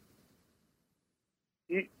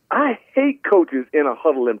 I hate coaches in a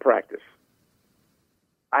huddle in practice.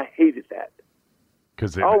 I hated that.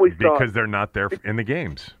 Because they're not there in the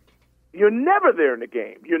games. You're never there in the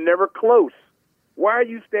game. You're never close. Why are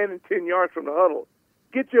you standing 10 yards from the huddle?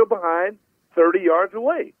 Get your behind 30 yards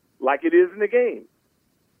away, like it is in the game.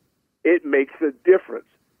 It makes a difference.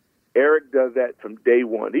 Eric does that from day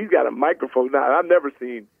one. He's got a microphone now. I've never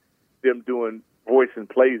seen them doing voice and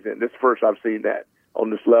plays in. This first I've seen that on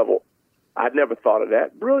this level. I'd never thought of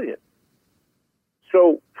that. Brilliant.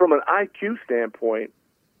 So from an IQ standpoint,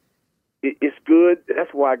 it's good.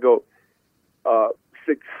 That's why I go,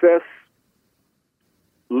 success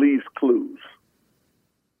leaves clues.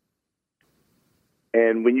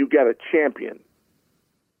 And when you got a champion,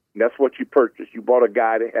 that's what you purchased. You bought a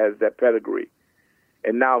guy that has that pedigree.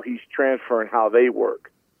 And now he's transferring how they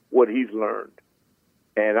work, what he's learned.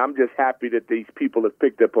 And I'm just happy that these people have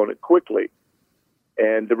picked up on it quickly.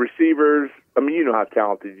 And the receivers, you know how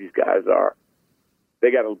talented these guys are. They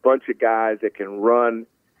got a bunch of guys that can run,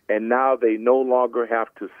 and now they no longer have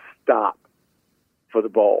to stop for the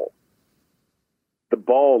ball. The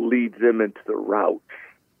ball leads them into the routes.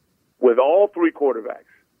 With all three quarterbacks,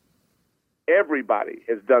 everybody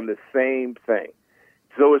has done the same thing.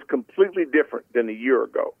 So it's completely different than a year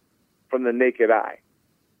ago from the naked eye.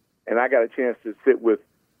 And I got a chance to sit with,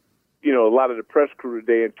 a lot of the press crew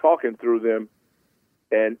today and talking through them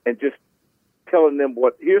and just telling them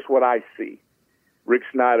here's what I see. Rick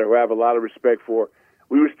Snyder, who I have a lot of respect for,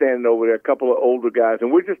 we were standing over there, a couple of older guys,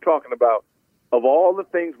 and we're just talking about, of all the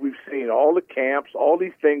things we've seen, all the camps, all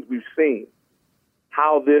these things we've seen,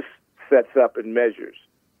 how this sets up and measures.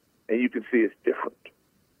 And you can see it's different.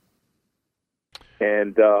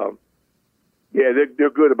 And, they're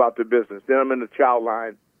good about their business. Then I'm in the child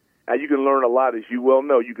line. Now, you can learn a lot, as you well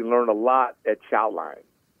know. You can learn a lot at child line.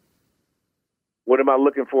 What am I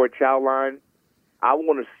looking for at child line? I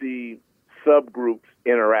want to see subgroups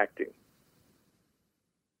interacting.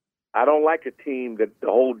 I don't like a team that the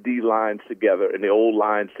whole D line's together and the old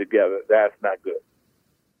line's together. That's not good.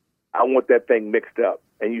 I want that thing mixed up.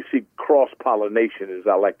 And you see cross-pollination, as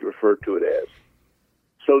I like to refer to it as.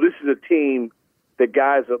 So this is a team that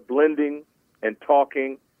guys are blending and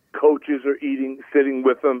talking. Coaches are sitting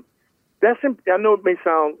with them. I know it may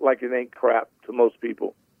sound like it ain't crap to most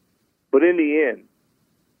people, but in the end,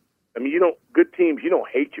 good teams, you don't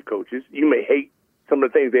hate your coaches. You may hate some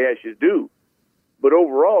of the things they ask you to do, But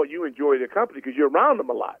overall, you enjoy their company because you're around them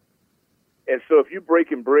a lot. And so if you're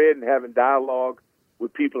breaking bread and having dialogue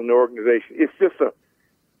with people in the organization,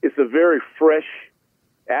 it's a very fresh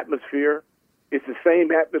atmosphere. It's the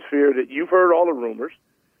same atmosphere that you've heard all the rumors.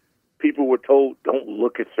 People were told, don't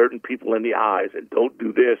look at certain people in the eyes and don't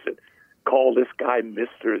do this and call this guy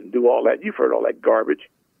mister and do all that. You've heard all that garbage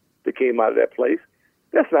that came out of that place.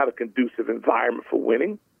 That's not a conducive environment for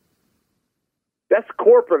winning. That's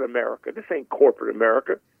corporate America. This ain't corporate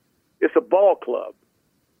America. It's a ball club.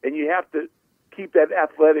 And you have to keep that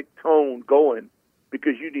athletic tone going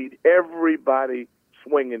because you need everybody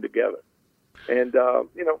swinging together. And,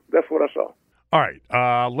 that's what I saw. All right,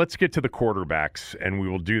 let's get to the quarterbacks, and we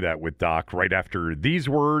will do that with Doc right after these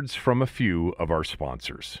words from a few of our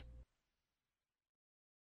sponsors.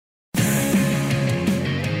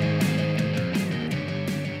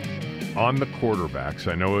 On the quarterbacks,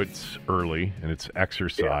 I know it's early and it's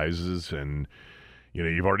exercises, and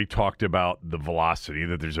you've already talked about the velocity,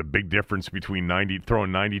 that there's a big difference between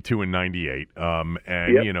throwing 92 and 98.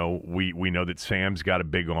 We know that Sam's got a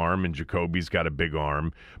big arm and Jacoby's got a big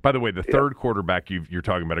arm. By the way, the third quarterback you're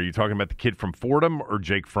talking about, are you talking about the kid from Fordham or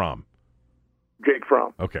Jake Fromm? Jake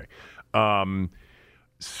Fromm. Okay.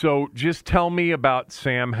 So just tell me about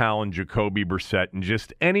Sam Howell and Jacoby Brissett and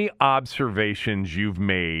just any observations you've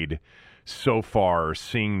made so far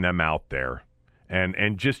seeing them out there.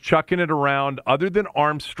 And just chucking it around, other than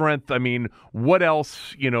arm strength, I mean, what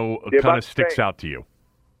else, kind of sticks out to you?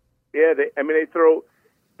 Yeah,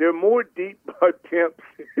 they're more deep attempts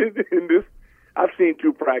in this. I've seen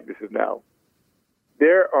 2 practices now.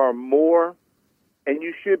 There are more, and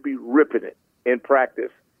you should be ripping it in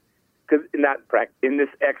practice, in this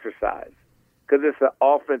exercise, because it's an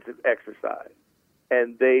offensive exercise,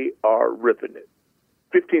 and they are ripping it.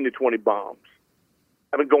 15 to 20 bombs.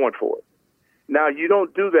 I've been going for it. Now, you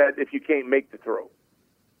don't do that if you can't make the throw.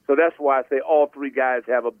 So that's why I say all 3 guys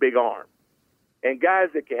have a big arm. And guys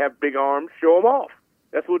that can have big arms, show them off.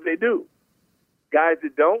 That's what they do. Guys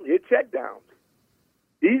that don't, hit checkdowns.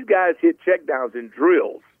 These guys hit checkdowns in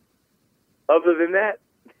drills. Other than that,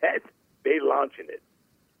 they launching it.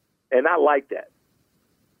 And I like that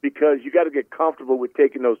because you got to get comfortable with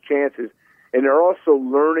taking those chances. And they're also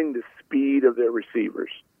learning the speed of their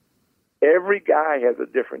receivers. Every guy has a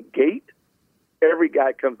different gait. Every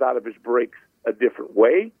guy comes out of his breaks a different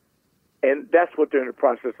way, and that's what they're in the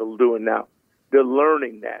process of doing now. They're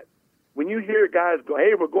learning that. When you hear guys go,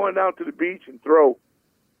 hey, we're going down to the beach and throw,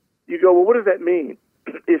 you go, well, what does that mean?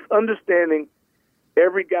 It's understanding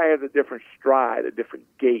every guy has a different stride, a different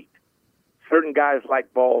gait. Certain guys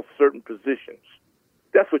like balls, certain positions.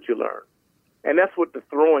 That's what you learn. And that's what the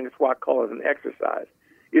throwing is why I call it an exercise.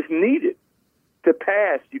 It's needed. To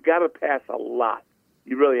pass, you got to pass a lot.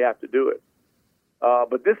 You really have to do it.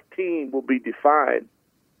 But this team will be defined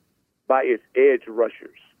by its edge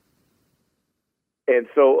rushers. And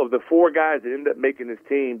so of the 4 guys that end up making this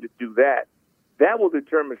team to do that, that will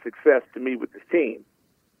determine success to me with this team.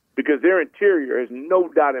 Because their interior has no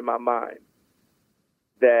doubt in my mind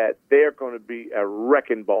that they're going to be a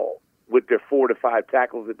wrecking ball with their 4 to 5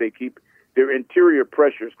 tackles that they keep. Their interior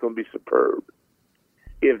pressure is going to be superb.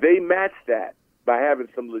 If they match that by having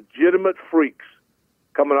some legitimate freaks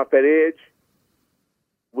coming off that edge,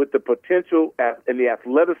 with the potential and the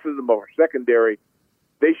athleticism of our secondary,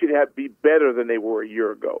 they should be better than they were a year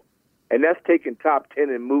ago. And that's taking top 10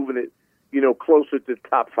 and moving it, closer to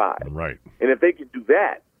top 5. Right. And if they can do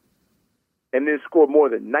that and then score more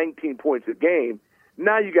than 19 points a game,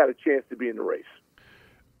 now you got a chance to be in the race.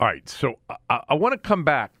 All right, so I want to come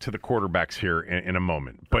back to the quarterbacks here in a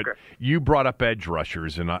moment. But You brought up edge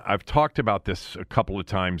rushers, and I've talked about this a couple of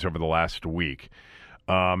times over the last week.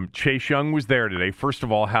 Chase Young was there today. First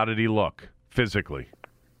of all, how did he look physically?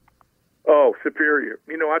 Oh, superior.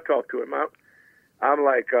 I talked to him. I'm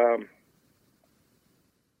like,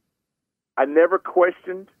 I never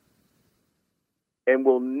questioned and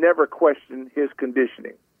will never question his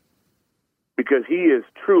conditioning because he is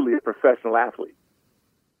truly a professional athlete.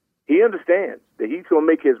 He understands that he's going to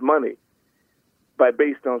make his money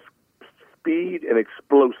based on speed and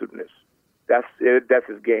explosiveness. That's it. That's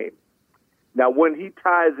his game. Now, when he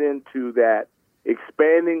ties into that,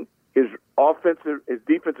 expanding his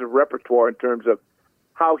defensive repertoire in terms of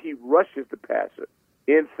how he rushes the passer,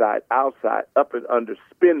 inside, outside, up and under,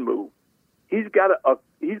 spin move, he's got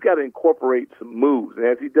to incorporate some moves. And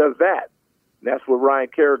as he does that, that's where Ryan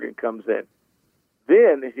Kerrigan comes in.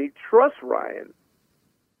 Then, if he trusts Ryan,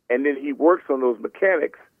 and then he works on those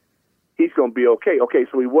mechanics, he's going to be okay. Okay,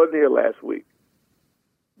 so he wasn't here last week,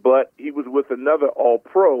 but he was with another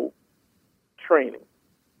All-Pro training.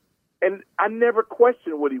 And I never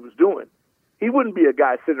questioned what he was doing. He wouldn't be a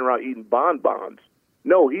guy sitting around eating bonbons.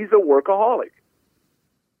 No, he's a workaholic.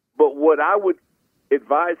 But what I would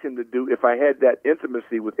advise him to do if I had that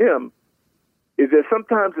intimacy with him is that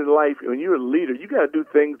sometimes in life, when you're a leader, you got to do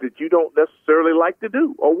things that you don't necessarily like to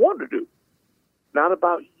do or want to do. Not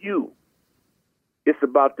about you. It's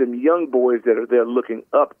about them young boys that are there looking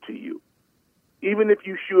up to you. Even if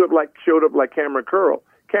you showed up like Cameron Curl.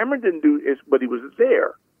 Cameron didn't do it, but he was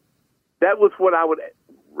there. That was what I would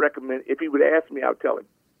recommend. If he would ask me, I would tell him.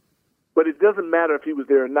 But it doesn't matter if he was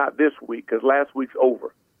there or not this week, because last week's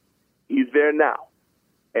over. He's there now.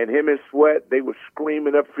 And him and Sweat, they were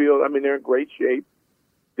screaming upfield. I mean, they're in great shape.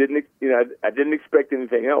 I didn't expect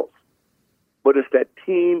anything else. But it's that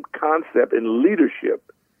team concept and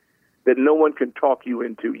leadership that no one can talk you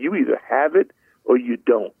into. You either have it or you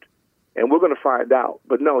don't. And we're going to find out.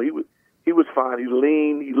 But no, he was fine. He's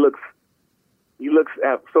lean. He looks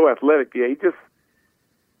so athletic. Yeah,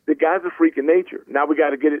 the guy's a freak of nature. Now we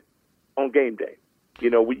got to get it on game day.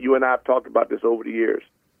 You and I have talked about this over the years.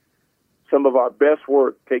 Some of our best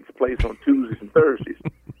work takes place on Tuesdays and Thursdays.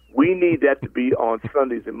 We need that to be on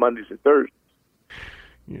Sundays and Mondays and Thursdays.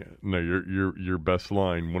 Yeah, no, your best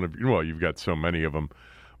line. You've got so many of them,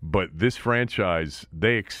 but this franchise,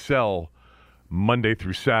 they excel Monday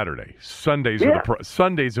through Saturday. Sundays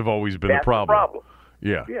have always been the problem.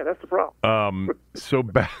 Yeah, that's the problem. So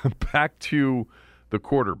back to the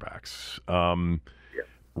quarterbacks.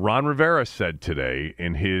 Ron Rivera said today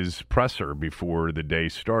in his presser before the day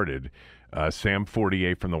started, Sam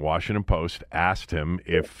Fortier from the Washington Post asked him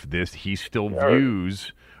if he still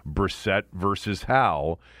views Brissett versus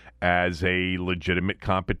Howell as a legitimate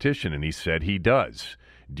competition, and he said he does.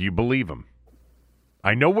 Do you believe him?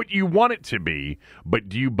 I know what you want it to be, but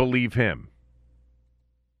do you believe him?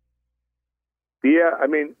 Yeah, I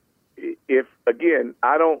mean,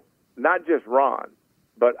 not just Ron,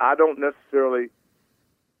 but I don't necessarily,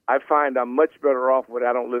 I find I'm much better off when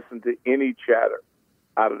I don't listen to any chatter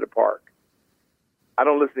out of the park. I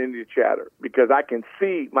don't listen to any chatter because I can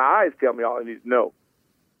see, my eyes tell me all I need to know.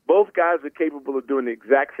 Both guys are capable of doing the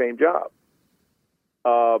exact same job.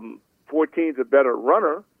 14's a better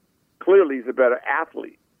runner. Clearly, he's a better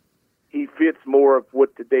athlete. He fits more of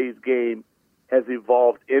what today's game has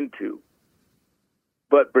evolved into.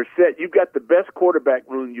 But Brissett, you've got the best quarterback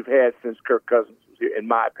room you've had since Kirk Cousins was here, in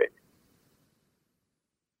my opinion.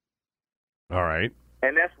 All right.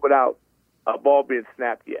 And that's without a ball being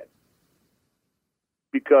snapped yet.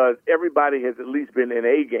 Because everybody has at least been in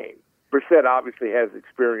a game. Brissett obviously has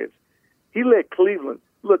experience. He led Cleveland.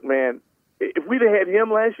 Look, man, if we'd have had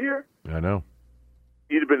him last year, I know,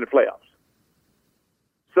 you'd have been in the playoffs.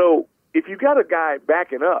 So if you got a guy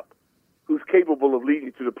backing up who's capable of leading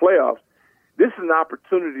you to the playoffs, this is an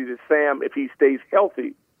opportunity that Sam, if he stays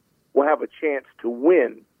healthy, will have a chance to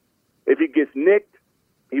win. If he gets nicked,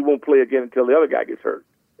 he won't play again until the other guy gets hurt,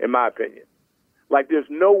 in my opinion. Like, there's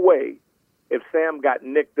no way if Sam got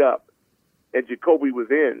nicked up and Jacoby was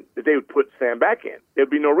in, that they would put Sam back in. There'd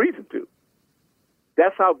be no reason to.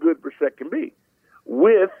 That's how good Brissett can be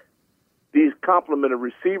with these complement of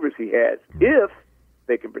receivers he has, if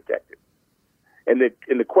they can protect him. And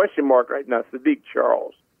the question mark right now, Sadiq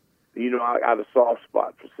Charles, I got a soft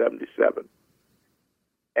spot for 77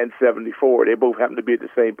 and 74. They both happen to be at the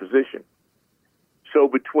same position. So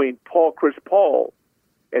between Chris Paul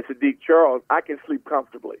and Sadiq Charles, I can sleep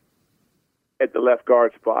comfortably at the left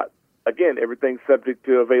guard spot. Again, everything's subject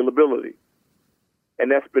to availability. And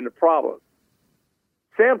that's been the problem.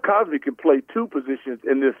 Sam Cosmi can play two positions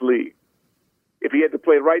in this league. If he had to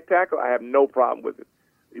play right tackle, I have no problem with it.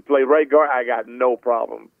 If he play right guard, I got no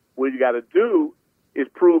problem. What you got to do is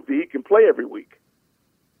prove that he can play every week.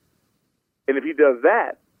 And if he does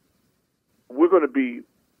that, we're going to be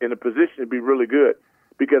in a position to be really good,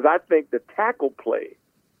 because I think the tackle play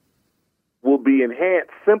will be enhanced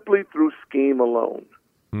simply through scheme alone.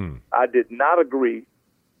 I did not agree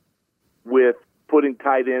with putting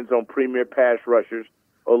tight ends on premier pass rushers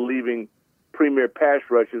or leaving premier pass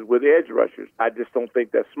rushers with edge rushers. I just don't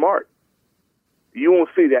think that's smart. You won't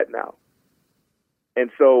see that now. And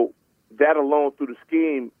so that alone through the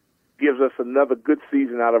scheme gives us another good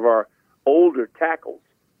season out of our older tackles.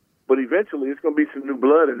 But eventually it's going to be some new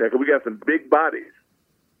blood in there because we got some big bodies.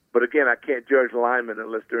 But again, I can't judge linemen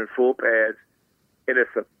unless they're in full pads and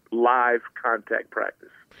it's a live contact practice.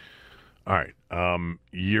 All right.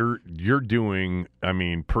 You're doing,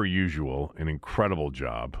 per usual, an incredible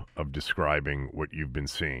job of describing what you've been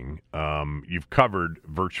seeing. You've covered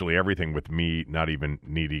virtually everything with me not even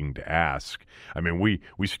needing to ask.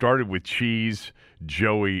 We started with Cheese,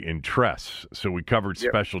 Joey, and Tress, so we covered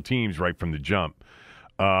special teams right from the jump.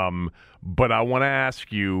 But I want to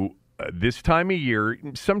ask you, this time of year,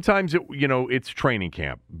 sometimes it's training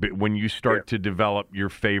camp when you start to develop your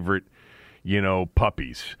favorite,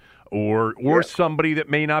 puppies or somebody that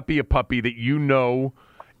may not be a puppy that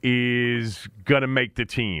is going to make the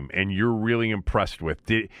team and you're really impressed with.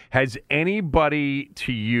 Has anybody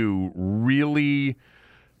to you really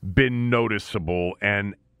been noticeable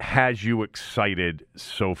and has you excited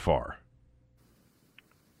so far?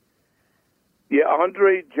 Yeah,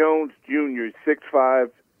 Andre Jones Jr., 6'5",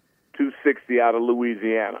 260 out of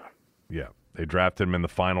Louisiana. Yeah, they drafted him in the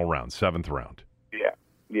final round, 7th round.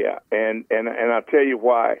 Yeah, and I'll tell you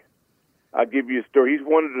why. I'll give you a story. He's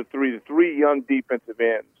one of the three young defensive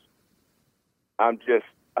ends.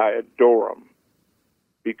 I adore them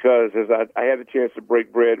because as I had a chance to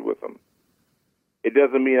break bread with them. It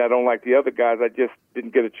doesn't mean I don't like the other guys. I just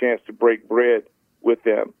didn't get a chance to break bread with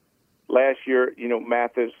them. Last year,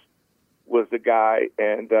 Mathis was the guy,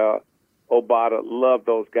 and Obata, loved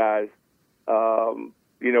those guys.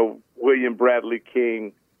 William Bradley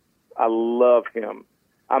King, I love him.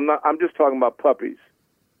 I'm just talking about puppies,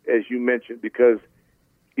 as you mentioned, because,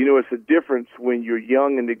 it's a difference when you're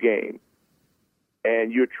young in the game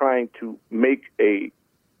and you're trying to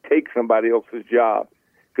take somebody else's job,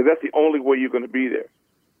 because that's the only way you're going to be there,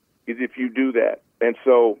 is if you do that. And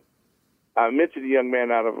so I mentioned a young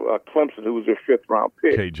man out of Clemson who was their 5th-round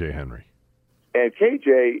pick. KJ Henry. And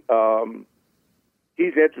KJ,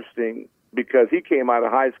 he's interesting because he came out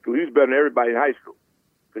of high school. He was better than everybody in high school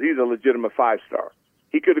because he's a legitimate 5-star.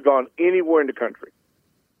 He could have gone anywhere in the country,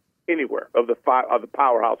 anywhere of the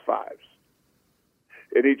powerhouse 5s.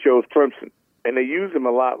 And he chose Clemson. And they use him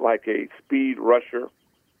a lot like a speed rusher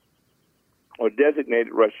or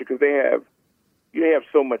designated rusher because you have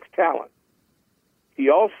so much talent. He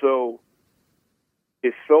also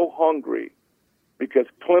is so hungry because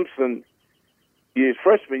Clemson, his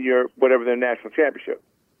freshman year, whatever their national championship,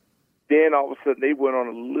 then all of a sudden they went on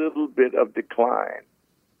a little bit of decline,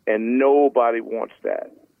 and nobody wants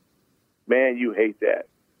that. Man, you hate that.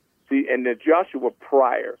 See, and then Joshua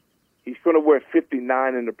Pryor, he's going to wear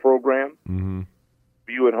 59 in the program. Mm-hmm.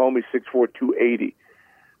 You at home, he's 6'4", 280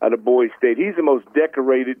 out of Boise State. He's the most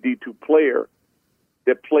decorated D2 player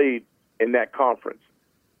that played in that conference.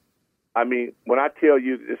 I mean, when I tell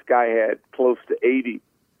you that this guy had close to 80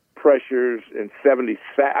 pressures and 70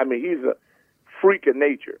 sacks, I mean, he's a freak of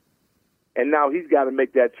nature. And now he's got to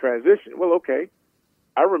make that transition. Well, okay.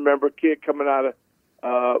 I remember a kid coming out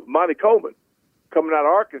of Monty Coleman, coming out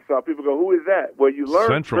of Arkansas. People go, who is that? Well, you learn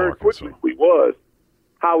Central very Arkansas. quickly who he was,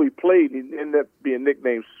 how he played. He ended up being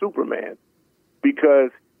nicknamed Superman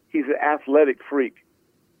because he's an athletic freak.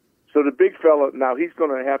 So the big fella, now he's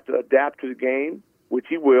going to have to adapt to the game, which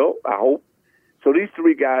he will, I hope. So these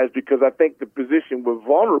 3 guys, because I think the position we're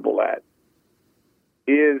vulnerable at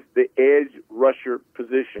is the edge rusher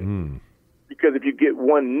position. Because if you get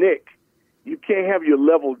one nick, you can't have your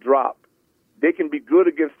level drop. They can be good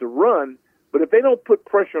against the run, but if they don't put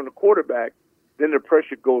pressure on the quarterback, then the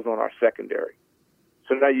pressure goes on our secondary.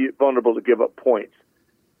 So now you're vulnerable to give up points.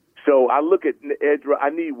 So I look at edge. I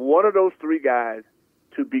need one of those 3 guys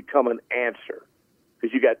to become an answer,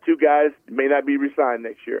 because you got 2 guys that may not be re-signed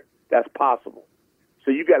next year. That's possible.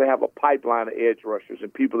 So you got to have a pipeline of edge rushers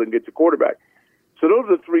and people that can get to quarterback. So those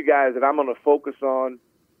are the 3 guys that I'm going to focus on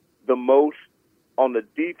the most on the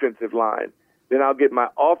defensive line. Then I'll get my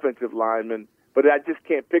offensive linemen, but I just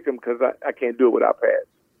can't pick them because I can't do it without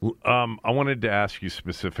pads. I wanted to ask you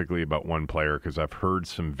specifically about one player because I've heard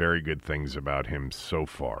some very good things about him so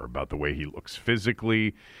far, about the way he looks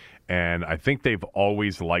physically, and I think they've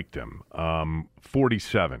always liked him.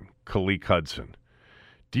 47, Khaleke Hudson.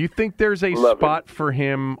 Do you think there's a spot for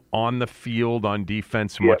him on the field on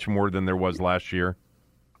defense much more than there was last year?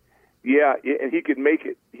 Yeah, and he can make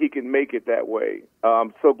it. He can make it that way.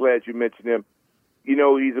 I'm so glad you mentioned him.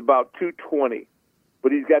 He's about 220,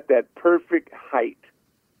 but he's got that perfect height,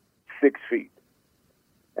 6 feet.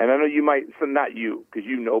 And I know you might, so not you, because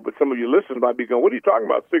but some of your listeners might be going, what are you talking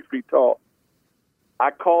about, 6 feet tall?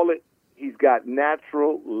 I call it, he's got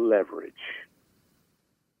natural leverage.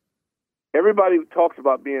 Everybody who talks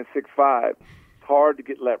about being 6'5", it's hard to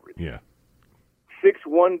get leverage. Yeah.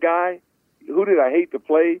 6'1" guy, who did I hate to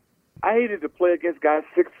play? I hated to play against guys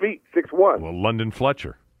 6 feet, 6'1". Well, London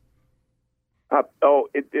Fletcher.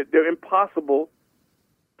 They're impossible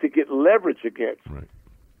to get leverage against. Right.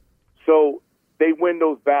 So they win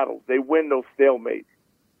those battles. They win those stalemates.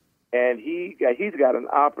 And he's got an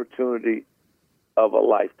opportunity of a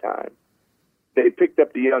lifetime. They picked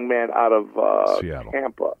up the young man out of Seattle.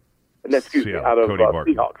 Tampa. Seattle. Out of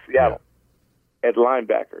Seahawks, Seattle, at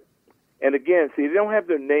linebacker. And again, see, they don't have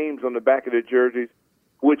their names on the back of their jerseys,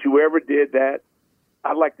 which whoever did that,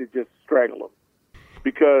 I like to just strangle them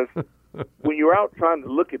because when you're out trying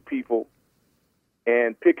to look at people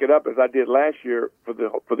and pick it up, as I did last year for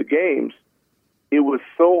the games, it was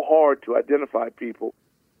so hard to identify people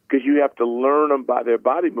because you have to learn them by their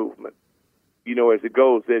body movement, as it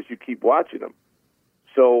goes, as you keep watching them.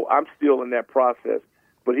 So I'm still in that process.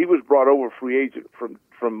 But he was brought over free agent from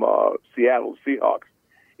Seattle Seahawks,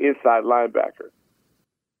 inside linebacker.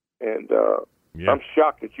 And I'm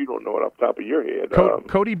shocked that you don't know it off the top of your head.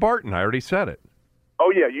 Cody Barton, I already said it.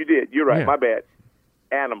 Oh, yeah, you did. You're right. Yeah. My bad.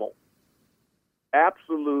 Animal.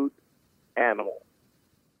 Absolute animal.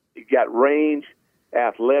 He got range,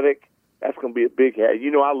 athletic. That's going to be a big head.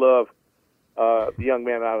 I love the young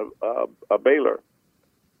man out of Baylor.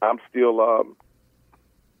 I'm still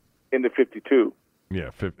in the 52. Yeah,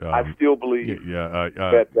 I still believe. Yeah.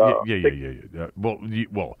 Well,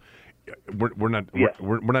 we're not Yes.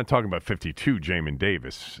 we're not talking about 52. Jamin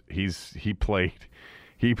Davis. He played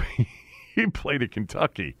at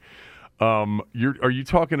Kentucky. Are you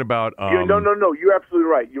talking about? No. You're absolutely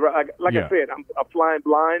right. You're right. Like Yeah. I said, I'm flying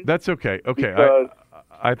blind. That's okay. Okay, Because,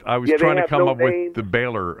 I was they trying to have come no up name. with the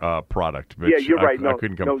Baylor product. Yeah, you're right. I No,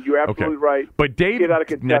 couldn't come. no, you're absolutely right. But David, Kid out of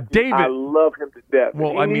Kentucky, now David, I love him to death.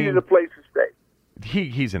 Well, He needed a place to stay.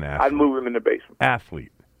 he's an athlete. I'd move him in the basement.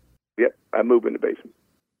 Athlete. Yep, I'd move him in the basement.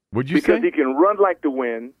 Would you Because say? he can run like the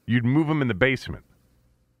wind. You'd move him in the basement.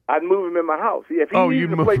 I'd move him in my house. If he Oh, needed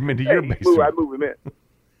you'd a move place him to into stay, your basement. I'd move him in.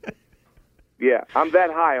 Yeah, I'm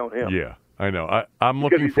that high on him. Yeah, I know. I'm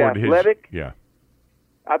Because looking he's forward to athletic. his. Yeah.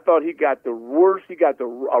 I thought he got the worst. He got a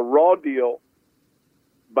raw deal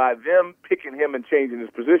by them picking him and changing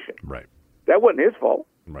his position. Right. That wasn't his fault.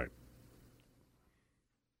 Right.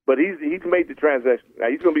 But he's made the transaction. Now,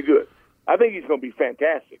 he's going to be good. I think he's going to be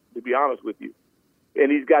fantastic, to be honest with you.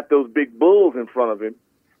 And he's got those big bulls in front of him.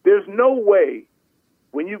 There's no way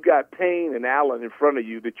when you've got Payne and Allen in front of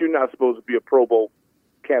you that you're not supposed to be a Pro Bowl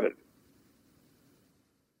candidate.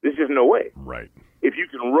 There's just no way. Right. If you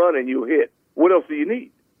can run and you hit, what else do you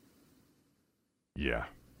need? Yeah.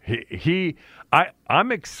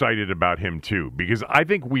 I'm excited about him too because I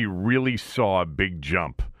think we really saw a big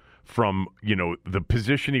jump from, the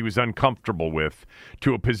position he was uncomfortable with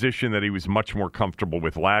to a position that he was much more comfortable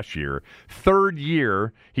with last year. Third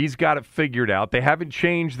year, he's got it figured out. They haven't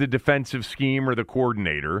changed the defensive scheme or the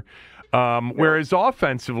coordinator. Whereas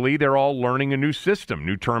offensively, they're all learning a new system,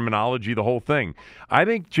 new terminology, the whole thing. I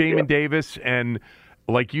think Jamin Davis and,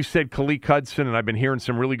 like you said, Khaleke Hudson, and I've been hearing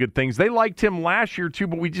some really good things. They liked him last year, too,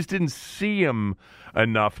 but we just didn't see him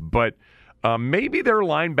enough. But maybe their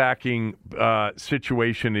linebacking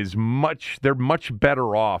situation is they're much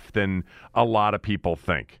better off than a lot of people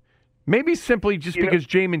think. Maybe simply just because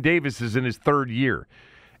Jamin Davis is in his third year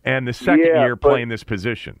and the second year playing this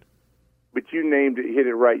position. But you named it, hit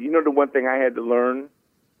it right. The one thing I had to learn,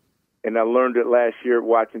 and I learned it last year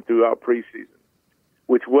watching throughout preseason,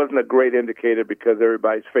 which wasn't a great indicator because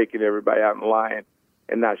everybody's faking everybody out and lying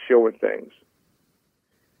and not showing things.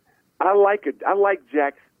 I like it. I like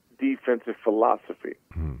Jack's defensive philosophy.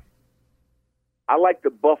 I like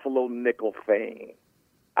the Buffalo nickel thing.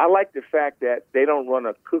 I like the fact that they don't run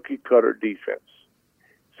a cookie-cutter defense.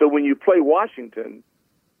 So when you play Washington,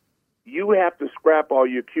 you have to scrap all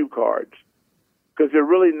your cue cards because they're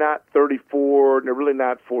really not 34, and they're really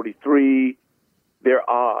not 43. They're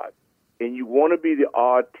odd. And you want to be the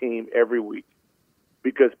odd team every week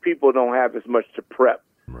because people don't have as much to prep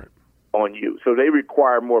on you. So they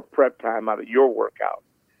require more prep time out of your workout.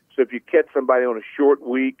 So if you catch somebody on a short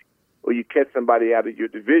week or you catch somebody out of your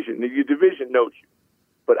division, then your division knows you.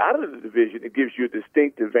 But out of the division, it gives you a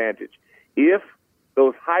distinct advantage. If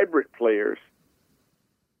those hybrid players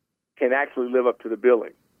can actually live up to the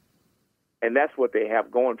billing. And that's what they have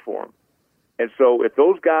going for them. And so if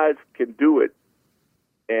those guys can do it,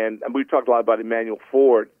 and we talked a lot about Emmanuel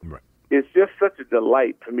Ford, it's just such a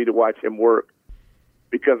delight for me to watch him work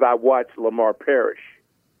because I watched Lamar Parrish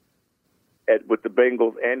with the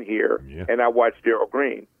Bengals and here, and I watched Darrell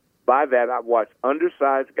Green. By that, I watched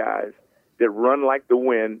undersized guys that run like the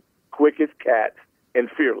wind, quick as cats, and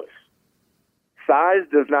fearless. Size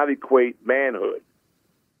does not equate manhood.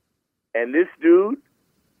 And this dude,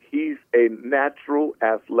 he's a natural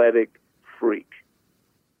athletic freak.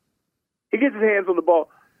 He gets his hands on the ball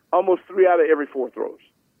almost 3 out of every 4 throws.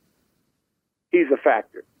 He's a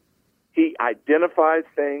factor. He identifies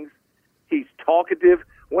things. He's talkative.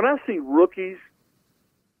 When I see rookies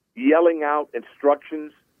yelling out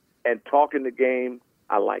instructions and talking the game,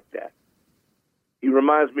 I like that. He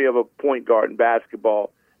reminds me of a point guard in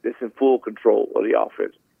basketball that's in full control of the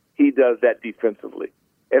offense. He does that defensively.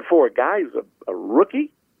 And for a guy who's a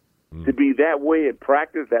rookie, to be that way in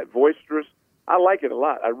practice, that boisterous, I like it a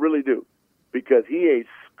lot. I really do, because he ain't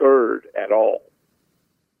scared at all.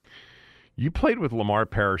 You played with Lamar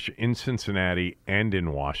Parrish in Cincinnati and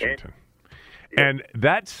in Washington. And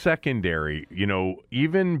that secondary,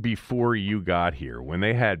 even before you got here, when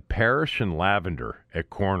they had Parrish and Lavender at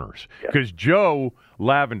corners, because Joe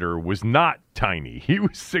Lavender was not tiny. He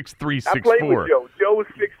was 6'3", 6'4". I played with Joe. Joe was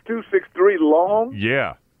 6'2", 6'3", long.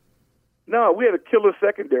 Yeah. No, we had a killer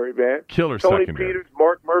secondary, man. Killer Tony secondary. Peters,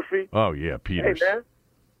 Mark Murphy. Oh, yeah, Peters. Hey, man.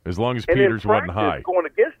 As long as And Peters in wasn't practice, high. going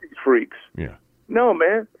against these freaks. Yeah. No,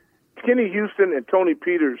 man. Kenny Houston and Tony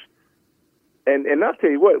Peters, and I'll tell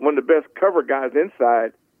you what, one of the best cover guys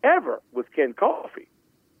inside ever was Ken Coffey.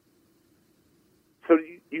 So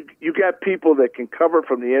you got people that can cover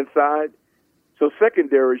from the inside. So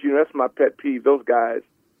secondaries, that's my pet peeve. Those guys,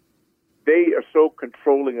 they are so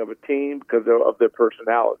controlling of a team because of their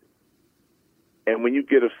personality. And when you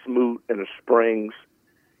get a Smoot and a Springs,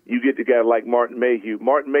 you get the guy like Martin Mayhew.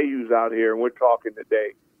 Martin Mayhew's out here, and we're talking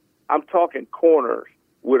today. I'm talking corners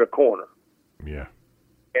with a corner. Yeah.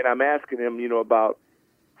 And I'm asking him, about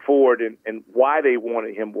Ford and why they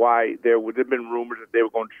wanted him, why there would have been rumors that they were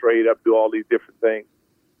going to trade up, do all these different things.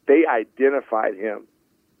 They identified him.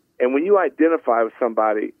 And when you identify with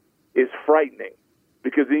somebody, it's frightening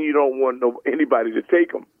because then you don't want anybody to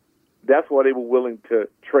take them. That's why they were willing to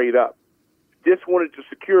trade up. Just wanted to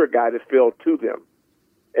secure a guy that fell to them.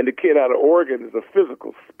 And the kid out of Oregon is a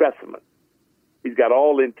physical specimen. He's got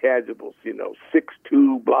all intangibles,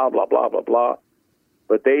 6'2", blah, blah, blah, blah, blah.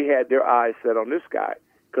 But they had their eyes set on this guy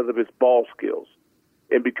because of his ball skills.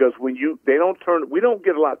 And because we don't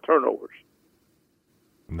get a lot of turnovers.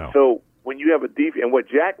 No. So when you have a defense, and what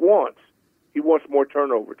Jack wants, he wants more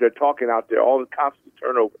turnovers. They're talking out there, all the constant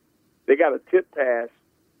turnover. They got a tip pass.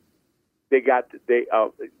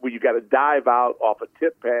 Where you got to dive out off a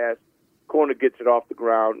tip pass. Corner gets it off the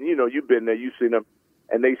ground. You've been there. You've seen them.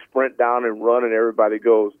 And they sprint down and run, and everybody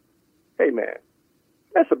goes, hey, man,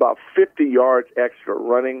 that's about 50 yards extra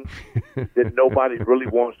running that nobody really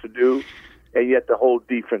wants to do, and yet the whole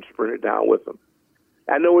defense sprinted down with them.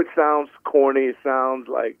 I know it sounds corny. It sounds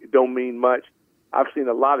like it don't mean much. I've seen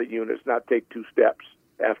a lot of units not take 2 steps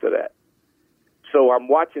after that. So I'm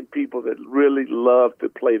watching people that really love to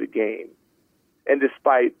play the game. And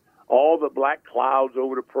despite all the black clouds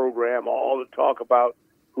over the program, all the talk about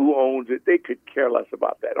who owns it, they could care less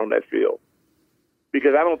about that on that field.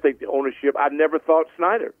 Because I don't think the ownership, I never thought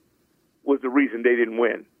Snyder was the reason they didn't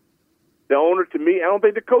win. The owner, to me, I don't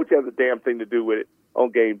think the coach has a damn thing to do with it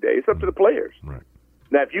on game day. It's up to the players. Right.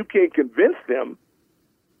 Now, if you can't convince them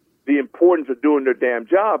the importance of doing their damn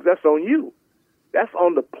jobs, that's on you. That's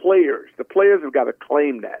on the players. The players have got to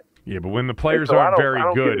claim that. Yeah, but when the players so aren't I very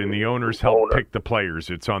don't good get and it. the owners help pick the players,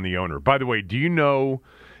 it's on the owner. By the way, do you know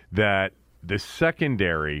that the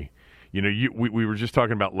secondary, we were just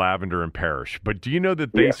talking about Lavender and Parrish, but do you know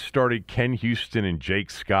that they started Ken Houston and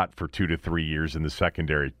Jake Scott for 2 to 3 years in the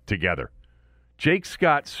secondary together? Jake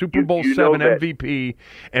Scott, Super Bowl VII MVP,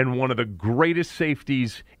 and one of the greatest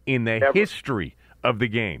safeties in the history of the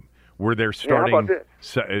game, where they're starting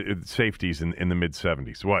safeties in the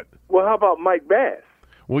mid-'70s. What? Well, how about Mike Bass?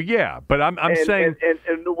 Well, yeah, but I'm saying.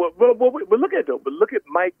 Look at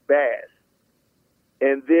Mike Bass,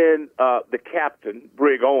 and then the captain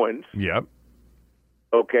Brig Owens. Yep.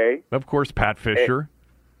 Okay. Of course, Pat Fisher.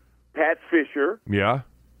 Pat Fisher. Yeah.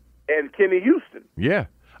 And Kenny Houston. Yeah,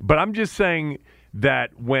 but I'm just saying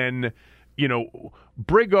that when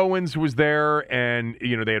Brig Owens was there, and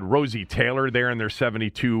they had Rosie Taylor there in their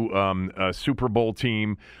 '72 Super Bowl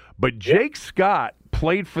team, but Jake Scott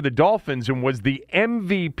played for the Dolphins and was the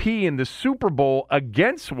MVP in the Super Bowl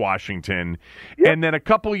against Washington. Yep. And then a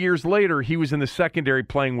couple years later, he was in the secondary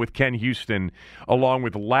playing with Ken Houston, along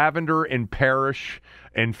with Lavender and Parrish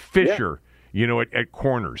and Fisher, at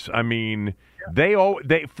corners. I mean, there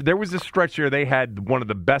was a stretch there they had one of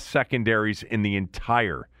the best secondaries in the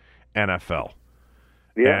entire NFL.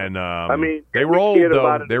 Yeah. And they were old,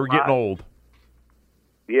 though. They were getting old.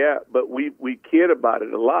 Yeah, but we kid about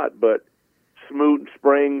it a lot, but Smoot and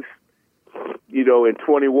Springs, in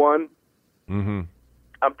 21. Mm-hmm.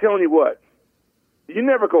 I'm telling you what, you're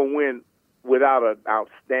never going to win without an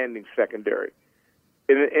outstanding secondary.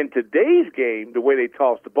 In today's game, the way they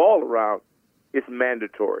toss the ball around, it's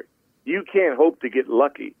mandatory. You can't hope to get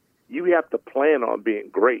lucky. You have to plan on being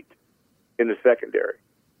great in the secondary.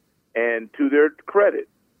 And to their credit,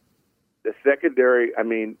 the secondary,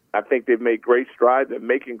 I think they've made great strides. They're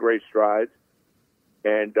making great strides.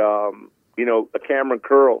 And, a Cameron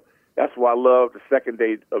Curl, that's why I love the second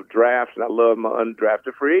day of drafts, and I love my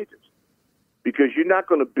undrafted free agents. Because you're not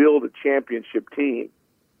going to build a championship team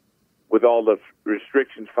with all the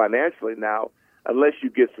restrictions financially now, unless you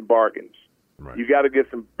get some bargains. Right. You got to get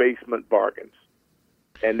some basement bargains.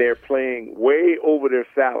 And they're playing way over their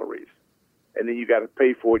salaries. And then you got to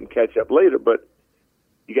pay for it and catch up later. But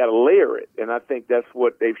you got to layer it. And I think that's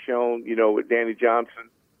what they've shown, with Danny Johnson.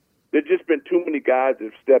 There's just been too many guys that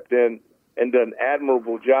have stepped in and done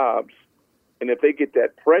admirable jobs. And if they get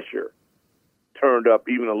that pressure turned up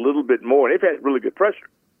even a little bit more, and they've had really good pressure,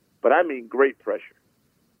 but I mean great pressure.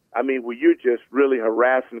 I mean, where you're just really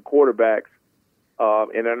harassing quarterbacks.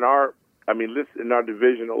 And in our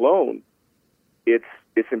division alone, it's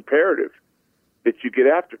imperative that you get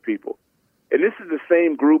after people. And this is the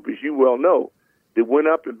same group, as you well know, that went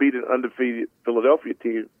up and beat an undefeated Philadelphia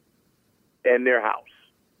team in their house.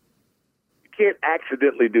 You can't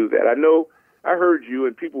accidentally do that. I know I heard you,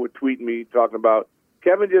 and people would tweet me talking about,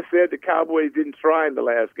 Kevin just said the Cowboys didn't try in the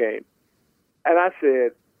last game. And I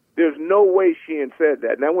said, there's no way Sheehan said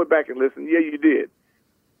that. And I went back and listened. Yeah, you did.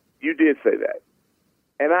 You did say that.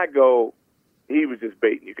 And I go, he was just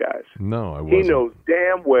baiting you guys. No, I wasn't. He knows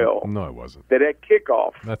damn well. No, I wasn't. That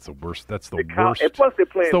kickoff. That's the worst. That's the worst. And plus, they're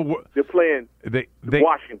playing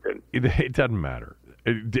Washington. It doesn't matter.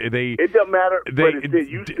 It doesn't matter.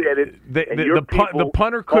 You said it. The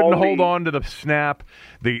punter couldn't hold on to the snap.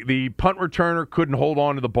 The punt returner couldn't hold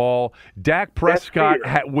on to the ball. Dak Prescott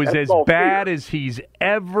was as bad as he's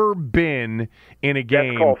ever been in a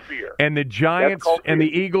game. That's called fear. And the Giants and the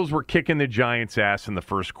Eagles were kicking the Giants' ass in the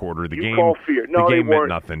first quarter. The game meant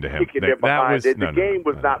nothing to him. The game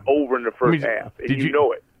was not over in the first half. And you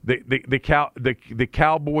know it. The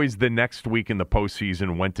Cowboys the next week in the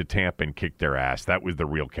postseason went to Tampa and kicked their ass. That was the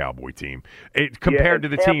real Cowboy team. Compared to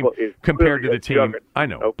the team, I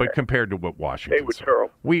know, okay. But compared to what Washington, they were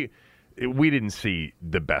terrible. We didn't see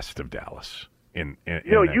the best of Dallas. You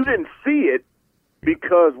didn't see it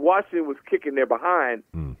because Washington was kicking their behind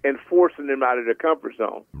and forcing them out of their comfort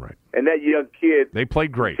zone. Right. And that young kid, they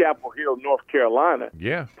played great. Chapel Hill, North Carolina,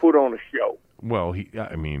 put on a show. Well, he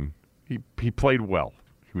played well.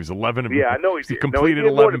 He was 11 of I know he did. Completed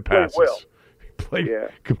 11 passes. Well.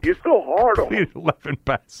 You're so hard on him. Completed 11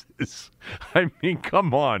 passes. I mean,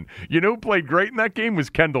 come on. You know who played great in that game was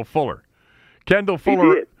Kendall Fuller. Kendall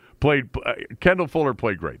Fuller played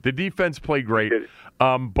great. The defense played great.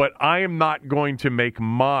 But I am not going to make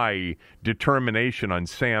my determination on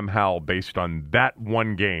Sam Howell based on that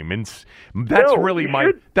one game, and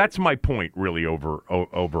that's my point, really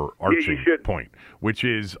overarching point, which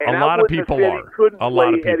is a lot of people are. A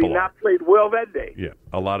lot of people not played well that day. Yeah,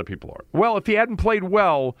 a lot of people are. Well, if he hadn't played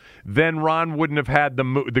well, then Ron wouldn't have had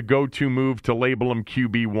the go-to move to label him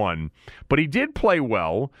QB1. But he did play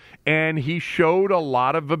well, and he showed a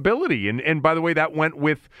lot of ability. And by the way, that went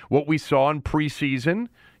with what we saw in preseason.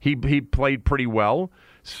 He played pretty well.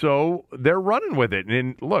 So they're running with it.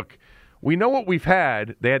 And look, we know what we've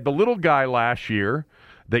had. They had the little guy last year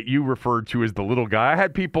that you referred to as the little guy. I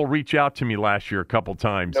had people reach out to me last year a couple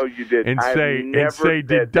times. No, you did. And say,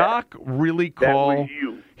 did Doc really call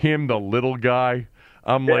him the little guy?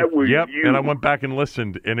 I'm like, yep. You. And I went back and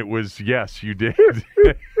listened, and it was, yes, you did.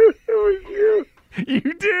 It was you.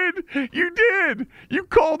 You did. You did. You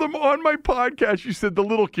called him on my podcast. You said the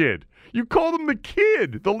little kid. You called him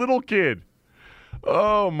the little kid.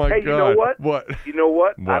 Oh, my God. Hey, you know what? What? You know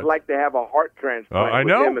what? I'd like to have a heart transplant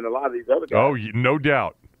with him and a lot of these other guys. Oh, no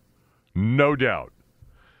doubt. No doubt.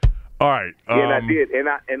 All right. And I did. And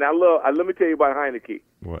I love, let me tell you about Heineke.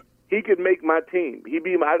 What? He could make my team.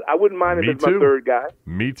 I wouldn't mind him as my third guy.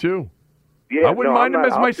 Me too. Yeah, I wouldn't mind him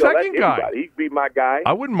as my second guy. He'd be my guy.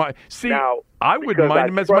 I wouldn't mind. See, I wouldn't mind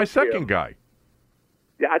him as my second guy.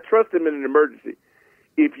 Yeah, I trust him in an emergency.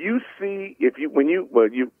 You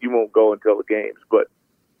won't go until the games, but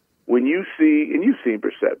when you see, and you've seen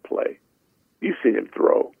Brissett play, you've seen him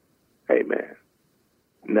throw, hey, man,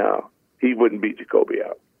 no, he wouldn't beat Jacoby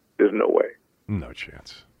out. There's no way. No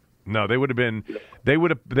chance. No, they would have been. They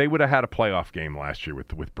would have had a playoff game last year with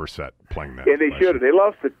Brissett playing that. And they should have. They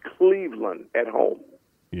lost to Cleveland at home.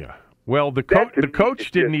 Yeah. Well, the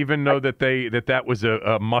coach didn't even know that was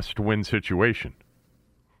a must-win situation.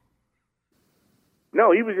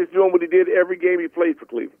 No, he was just doing what he did every game he played for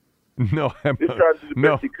Cleveland. No, just trying to do the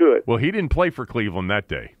best he could. Well, he didn't play for Cleveland that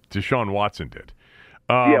day. Deshaun Watson did.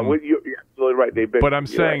 You're absolutely right. But I'm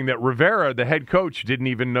saying that Rivera, the head coach, didn't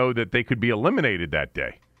even know that they could be eliminated that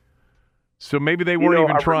day. So maybe they weren't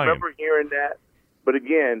even trying. I remember hearing that, but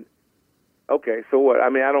again, okay, so what? I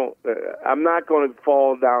mean, I'm not going to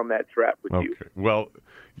fall down that trap with you. Okay, well,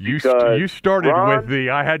 you started with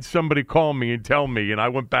I had somebody call me and tell me, and I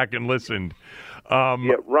went back and listened.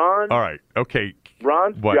 Ron. All right, okay.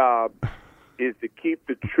 Ron's job is to keep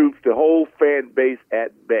the troops, the whole fan base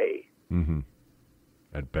at bay. Mm-hmm.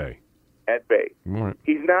 At Bay. At Bay. All right.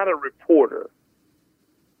 He's not a reporter.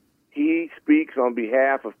 He speaks on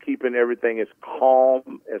behalf of keeping everything as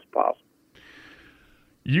calm as possible.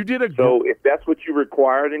 You did a So if that's what you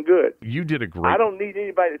require, then good. You did a great. I don't need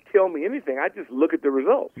anybody to tell me anything. I just look at the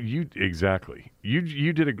results. Exactly. You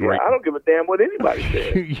did a great. Yeah, I don't give a damn what anybody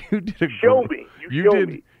says. You did a Show great, me. You show did.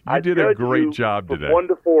 me. You did a great job from today. 1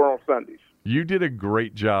 to 4 on Sundays. You did a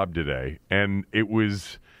great job today, and it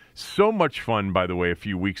was so much fun, by the way, a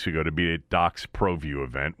few weeks ago to be at Doc's ProView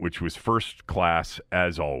event, which was first class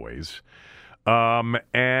as always.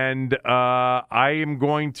 And I am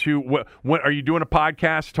going to. What are you doing a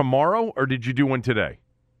podcast tomorrow, or did you do one today?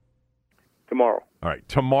 Tomorrow. All right,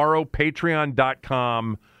 tomorrow.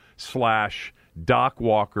 Patreon.com/Doc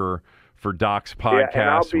Walker for Doc's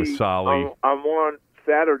podcast with Solly. I'm on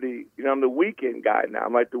Saturday. I'm the weekend guy now.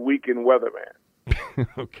 I'm like the weekend weatherman.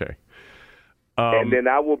 Okay. And then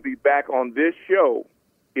I will be back on this show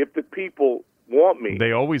if the people want me.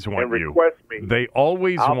 They always want and you. Request me. They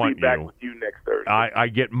always I'll want be back you. with you next Thursday. I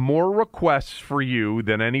get more requests for you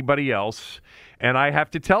than anybody else, and I have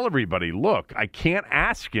to tell everybody, look, I can't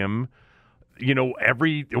ask him,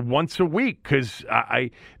 every once a week because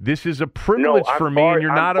this is a privilege for me, and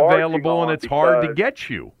you're not available, and it's hard to get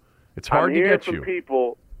you. It's hard to get you.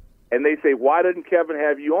 People, and they say, "Why didn't Kevin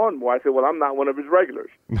have you on more?" I said, "Well, I'm not one of his regulars."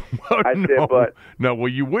 Well,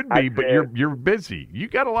 you would be, but you're busy. You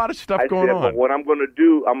got a lot of stuff going on. But what I'm going to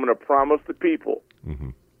do, I'm going to promise the people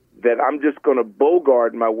that I'm just going to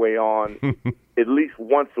bogart my way on at least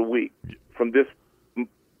once a week from this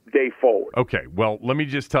day forward. Okay. Well, let me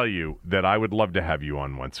just tell you that I would love to have you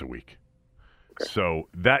on once a week. Okay. So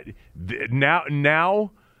now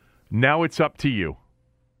it's up to you.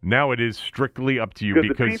 Now it is strictly up to you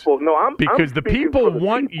because the people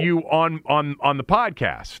want you on the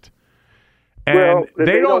podcast. And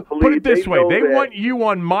they don't put it this way. They want you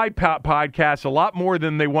on my podcast a lot more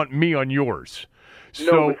than they want me on yours.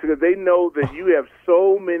 No, because they know that you have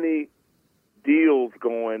so many deals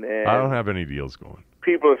going, and I don't have any deals going.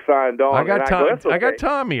 People are signed on. I got okay. I got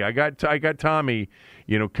Tommy. I got Tommy.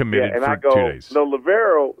 Committed and for I go, 2 days. No,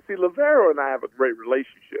 Lavero and I have a great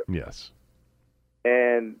relationship. Yes.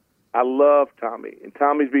 And I love Tommy. And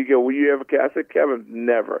Tommy's big go, will you ever? I said, Kevin,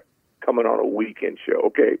 never coming on a weekend show.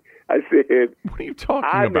 Okay. I said, what are you talking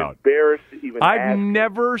I'm about? Embarrassed to even I've ask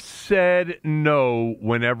never said no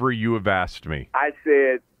whenever you have asked me. I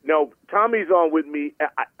said, no, Tommy's on with me.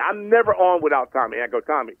 I'm never on without Tommy. I go,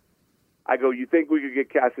 Tommy. I go, you think we could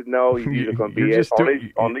get I said, no, he's either going to be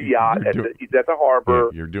on the yacht. He's at the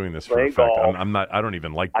harbor. You're doing this for a fact. I'm not. I don't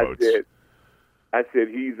even like boats. I said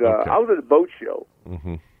he's. Okay. I was at a boat show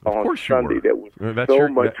on Sunday. That was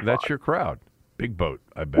much fun. That's your crowd. Big boat,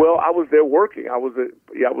 I bet. Well, I was there working. I was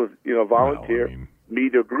volunteer,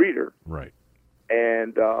 meter greeter. Right.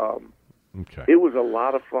 And it was a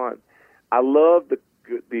lot of fun. I love the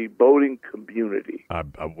boating community.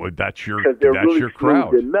 That's your really your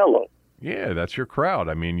crowd. They're mellow. Yeah, that's your crowd.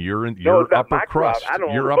 I mean, you're upper crust.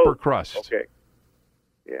 You're upper crust. Okay.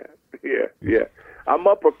 Yeah. I'm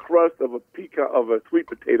upper crust of a sweet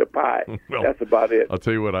potato pie. Well, that's about it. I'll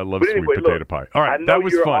tell you what, I love sweet potato pie. All right, that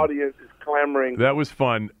was your fun. Audience is clamoring. That was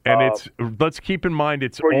fun, and let's keep in mind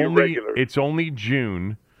it's only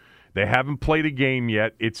June. They haven't played a game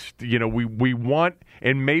yet. It's we want,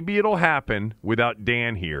 and maybe it'll happen without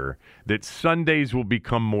Dan here, that Sundays will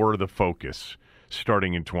become more of the focus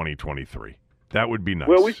starting in 2023. That would be nice.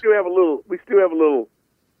 Well, we still have a little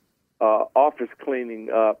office cleaning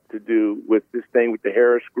up to do with this thing with the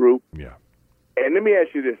Harris Group. Yeah. And let me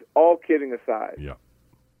ask you this, all kidding aside. Yeah.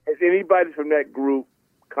 Has anybody from that group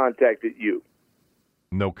contacted you?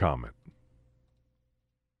 No comment.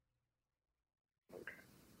 Okay.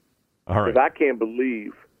 All right. Because I can't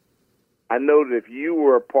believe. I know that if you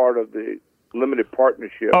were a part of the limited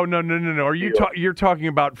partnership. Oh, no. Are you you're talking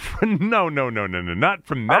about no, not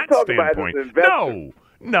from that standpoint.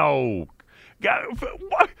 No.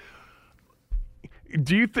 What?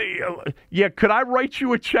 Do you think? Could I write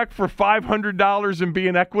you a check for $500 and be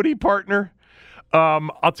an equity partner?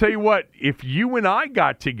 I'll tell you what. If you and I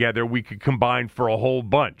got together, we could combine for a whole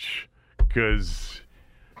bunch. Because,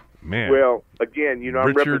 man. Well, again,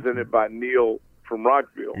 I'm represented by Neil from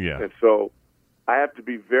Rockville, and so I have to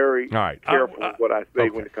be very careful with what I say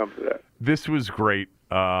when it comes to that. This was great.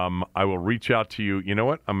 I will reach out to you. You know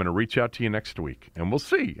what? I'm going to reach out to you next week, and we'll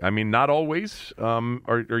see. I mean, not always.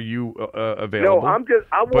 Are you available? No,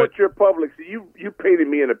 I want your public. So you painted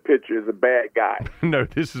me in a picture as a bad guy. No,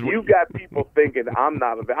 this is what you got people thinking I'm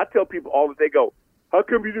not available. I tell people all that they go, "How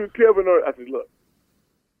come you doing Kevin?" I said, "Look,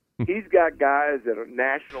 he's got guys that are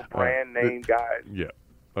national brand name guys. Yeah.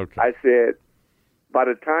 Okay. I said, by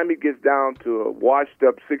the time he gets down to a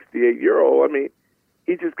washed-up 68-year-old, I mean,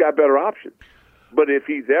 he just got better options. But if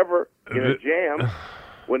he's ever in a jam,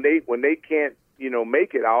 when they can't,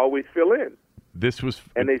 make it, I always fill in. This was,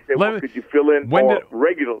 and they said, "Well, could you fill in more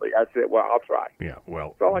regularly?" I said, "Well, I'll try." Yeah,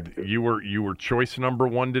 well, you were choice number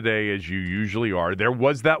one today, as you usually are. There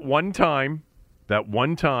was that one time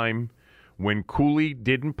when Cooley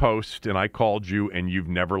didn't post, and I called you, and you've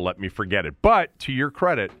never let me forget it. But to your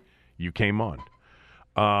credit, you came on.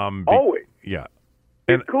 Always, yeah.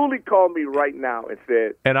 And Cooley called me right now and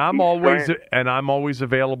said, and I'm always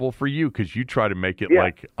available for you because you try to make it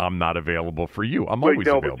like I'm not available for you. I'm always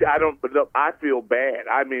available. But I feel bad.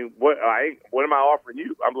 I mean, what am I offering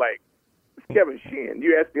you? I'm like, it's Kevin Sheehan.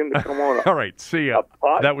 You asked him to come on. All right, see ya.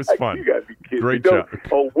 That was fun. You gotta be kidding. Great job.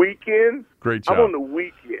 A weekend. Great job. I'm on the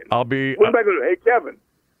weekend. I'll be. What am I going to do? Hey, Kevin,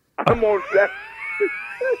 I'm on Saturday.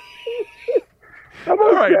 I'm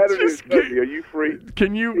on Saturday and Sunday. Are you free?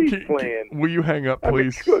 Will you hang up, please?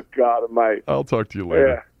 I mean, good God Almighty. I'll talk to you later.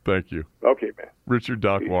 Yeah. Thank you. Okay, man. Richard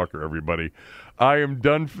Doc Walker, everybody. I am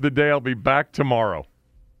done for the day. I'll be back tomorrow.